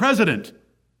about the president.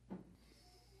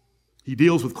 He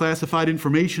deals with classified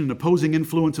information and opposing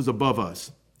influences above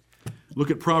us. Look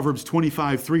at Proverbs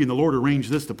 25:3, and the Lord arranged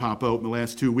this to pop out in the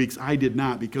last 2 weeks. I did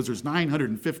not, because there's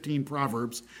 915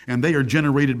 Proverbs, and they are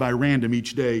generated by random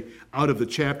each day out of the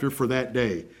chapter for that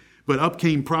day. But up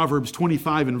came Proverbs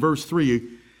 25 and verse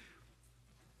 3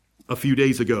 a few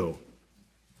days ago.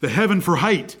 the heaven for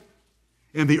height,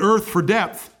 and the earth for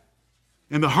depth,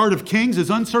 and the heart of kings is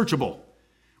unsearchable.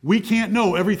 We can't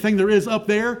know everything there is up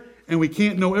there, and we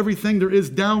can't know everything there is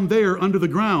down there under the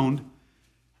ground.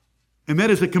 And that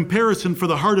is a comparison for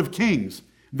the heart of kings.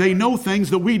 They know things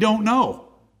that we don't know.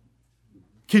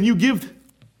 Can you give...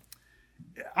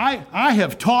 I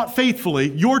have taught faithfully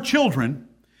your children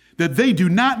that they do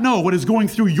not know what is going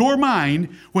through your mind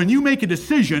when you make a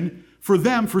decision for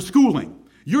them for schooling.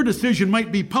 Your decision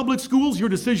might be public schools, your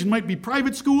decision might be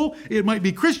private school, it might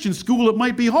be Christian school, it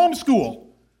might be homeschool.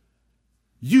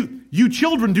 You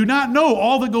children do not know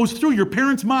all that goes through your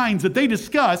parents' minds that they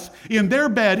discuss in their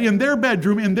bed, in their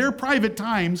bedroom, in their private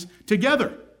times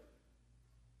together.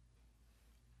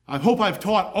 I hope I've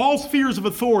taught all spheres of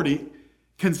authority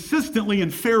consistently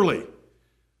and fairly.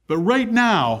 But right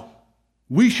now,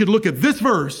 we should look at this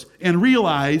verse and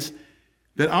realize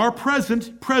that our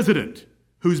present president,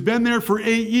 who's been there for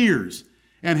 8 years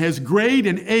and has grayed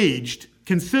and aged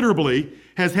considerably,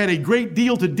 has had a great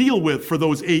deal to deal with for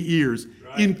those 8 years,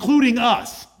 including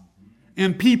us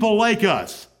and people like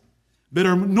us that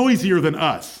are noisier than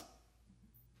us.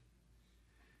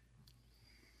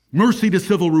 Mercy to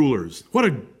civil rulers. What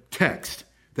a text.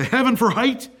 The heaven for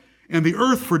height and the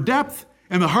earth for depth,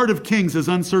 and the heart of kings is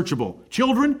unsearchable.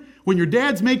 Children, when your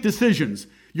dads make decisions,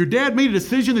 your dad made a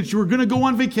decision that you were going to go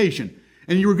on vacation,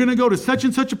 and you were going to go to such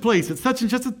and such a place at such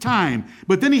and such a time,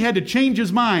 but then he had to change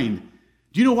his mind.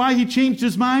 Do you know why he changed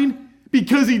his mind?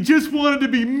 Because he just wanted to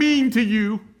be mean to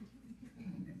you.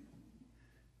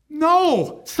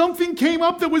 No, something came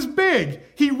up that was big.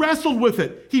 He wrestled with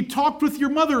it. He talked with your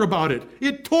mother about it.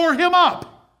 It tore him up.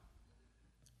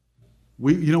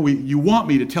 You want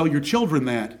me to tell your children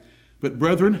that, but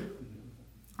brethren,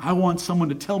 I want someone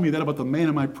to tell me that about the man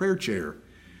in my prayer chair.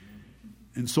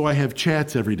 And so I have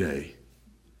chats every day.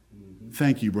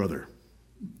 Thank you, brother.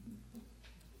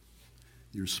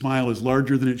 Your smile is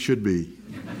larger than it should be.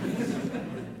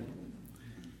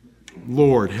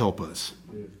 Lord, help us.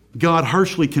 God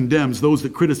harshly condemns those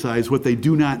that criticize what they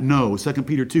do not know. 2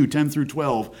 Peter 2, 10 through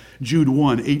 12, Jude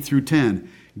 1, 8 through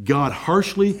 10. God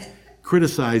harshly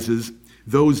criticizes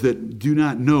those that do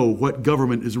not know what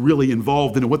government is really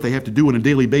involved in and what they have to do on a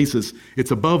daily basis.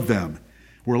 It's above them.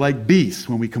 We're like beasts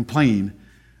when we complain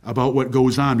about what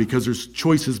goes on because there's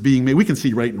choices being made. We can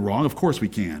see right and wrong. Of course we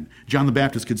can. John the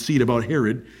Baptist could see it about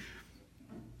Herod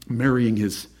marrying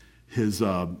his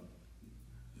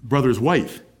brother's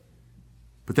wife.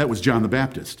 But that was John the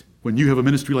Baptist. When you have a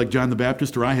ministry like John the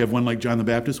Baptist, or I have one like John the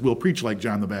Baptist, we'll preach like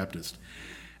John the Baptist.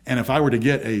 And if I were to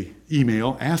get an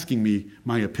email asking me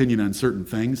my opinion on certain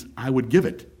things, I would give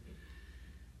it.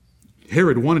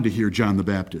 Herod wanted to hear John the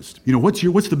Baptist. You know, what's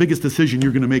the biggest decision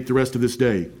you're going to make the rest of this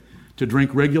day? To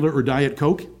drink regular or Diet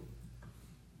Coke?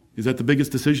 Is that the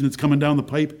biggest decision that's coming down the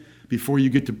pipe before you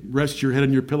get to rest your head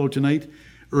on your pillow tonight?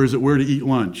 Or is it where to eat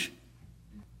lunch?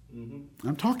 Mm-hmm.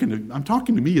 I'm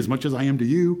talking to me as much as I am to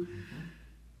you.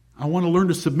 I want to learn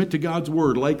to submit to God's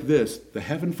word like this. The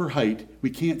heaven for height.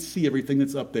 We can't see everything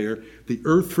that's up there. The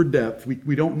earth for depth.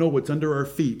 We don't know what's under our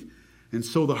feet. And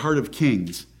so the heart of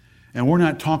kings. And we're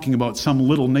not talking about some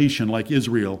little nation like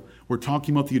Israel. We're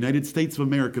talking about the United States of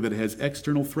America that has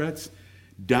external threats,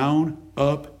 down,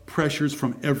 up, pressures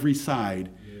from every side.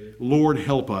 Lord,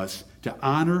 help us to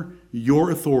honor your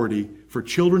authority, for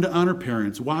children to honor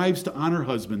parents, wives to honor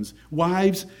husbands.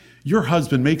 Wives, your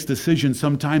husband makes decisions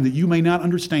sometime that you may not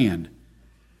understand.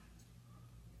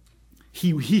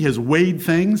 He has weighed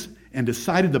things and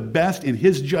decided the best in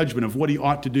his judgment of what he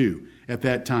ought to do at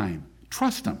that time.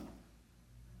 Trust him.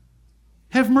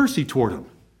 Have mercy toward him.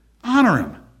 Honor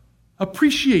him.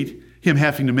 Appreciate him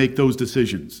having to make those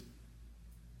decisions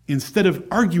instead of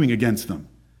arguing against them.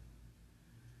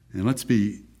 And let's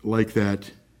be like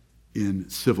that in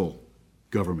civil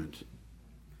government.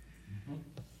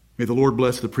 May the Lord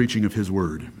bless the preaching of his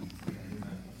word.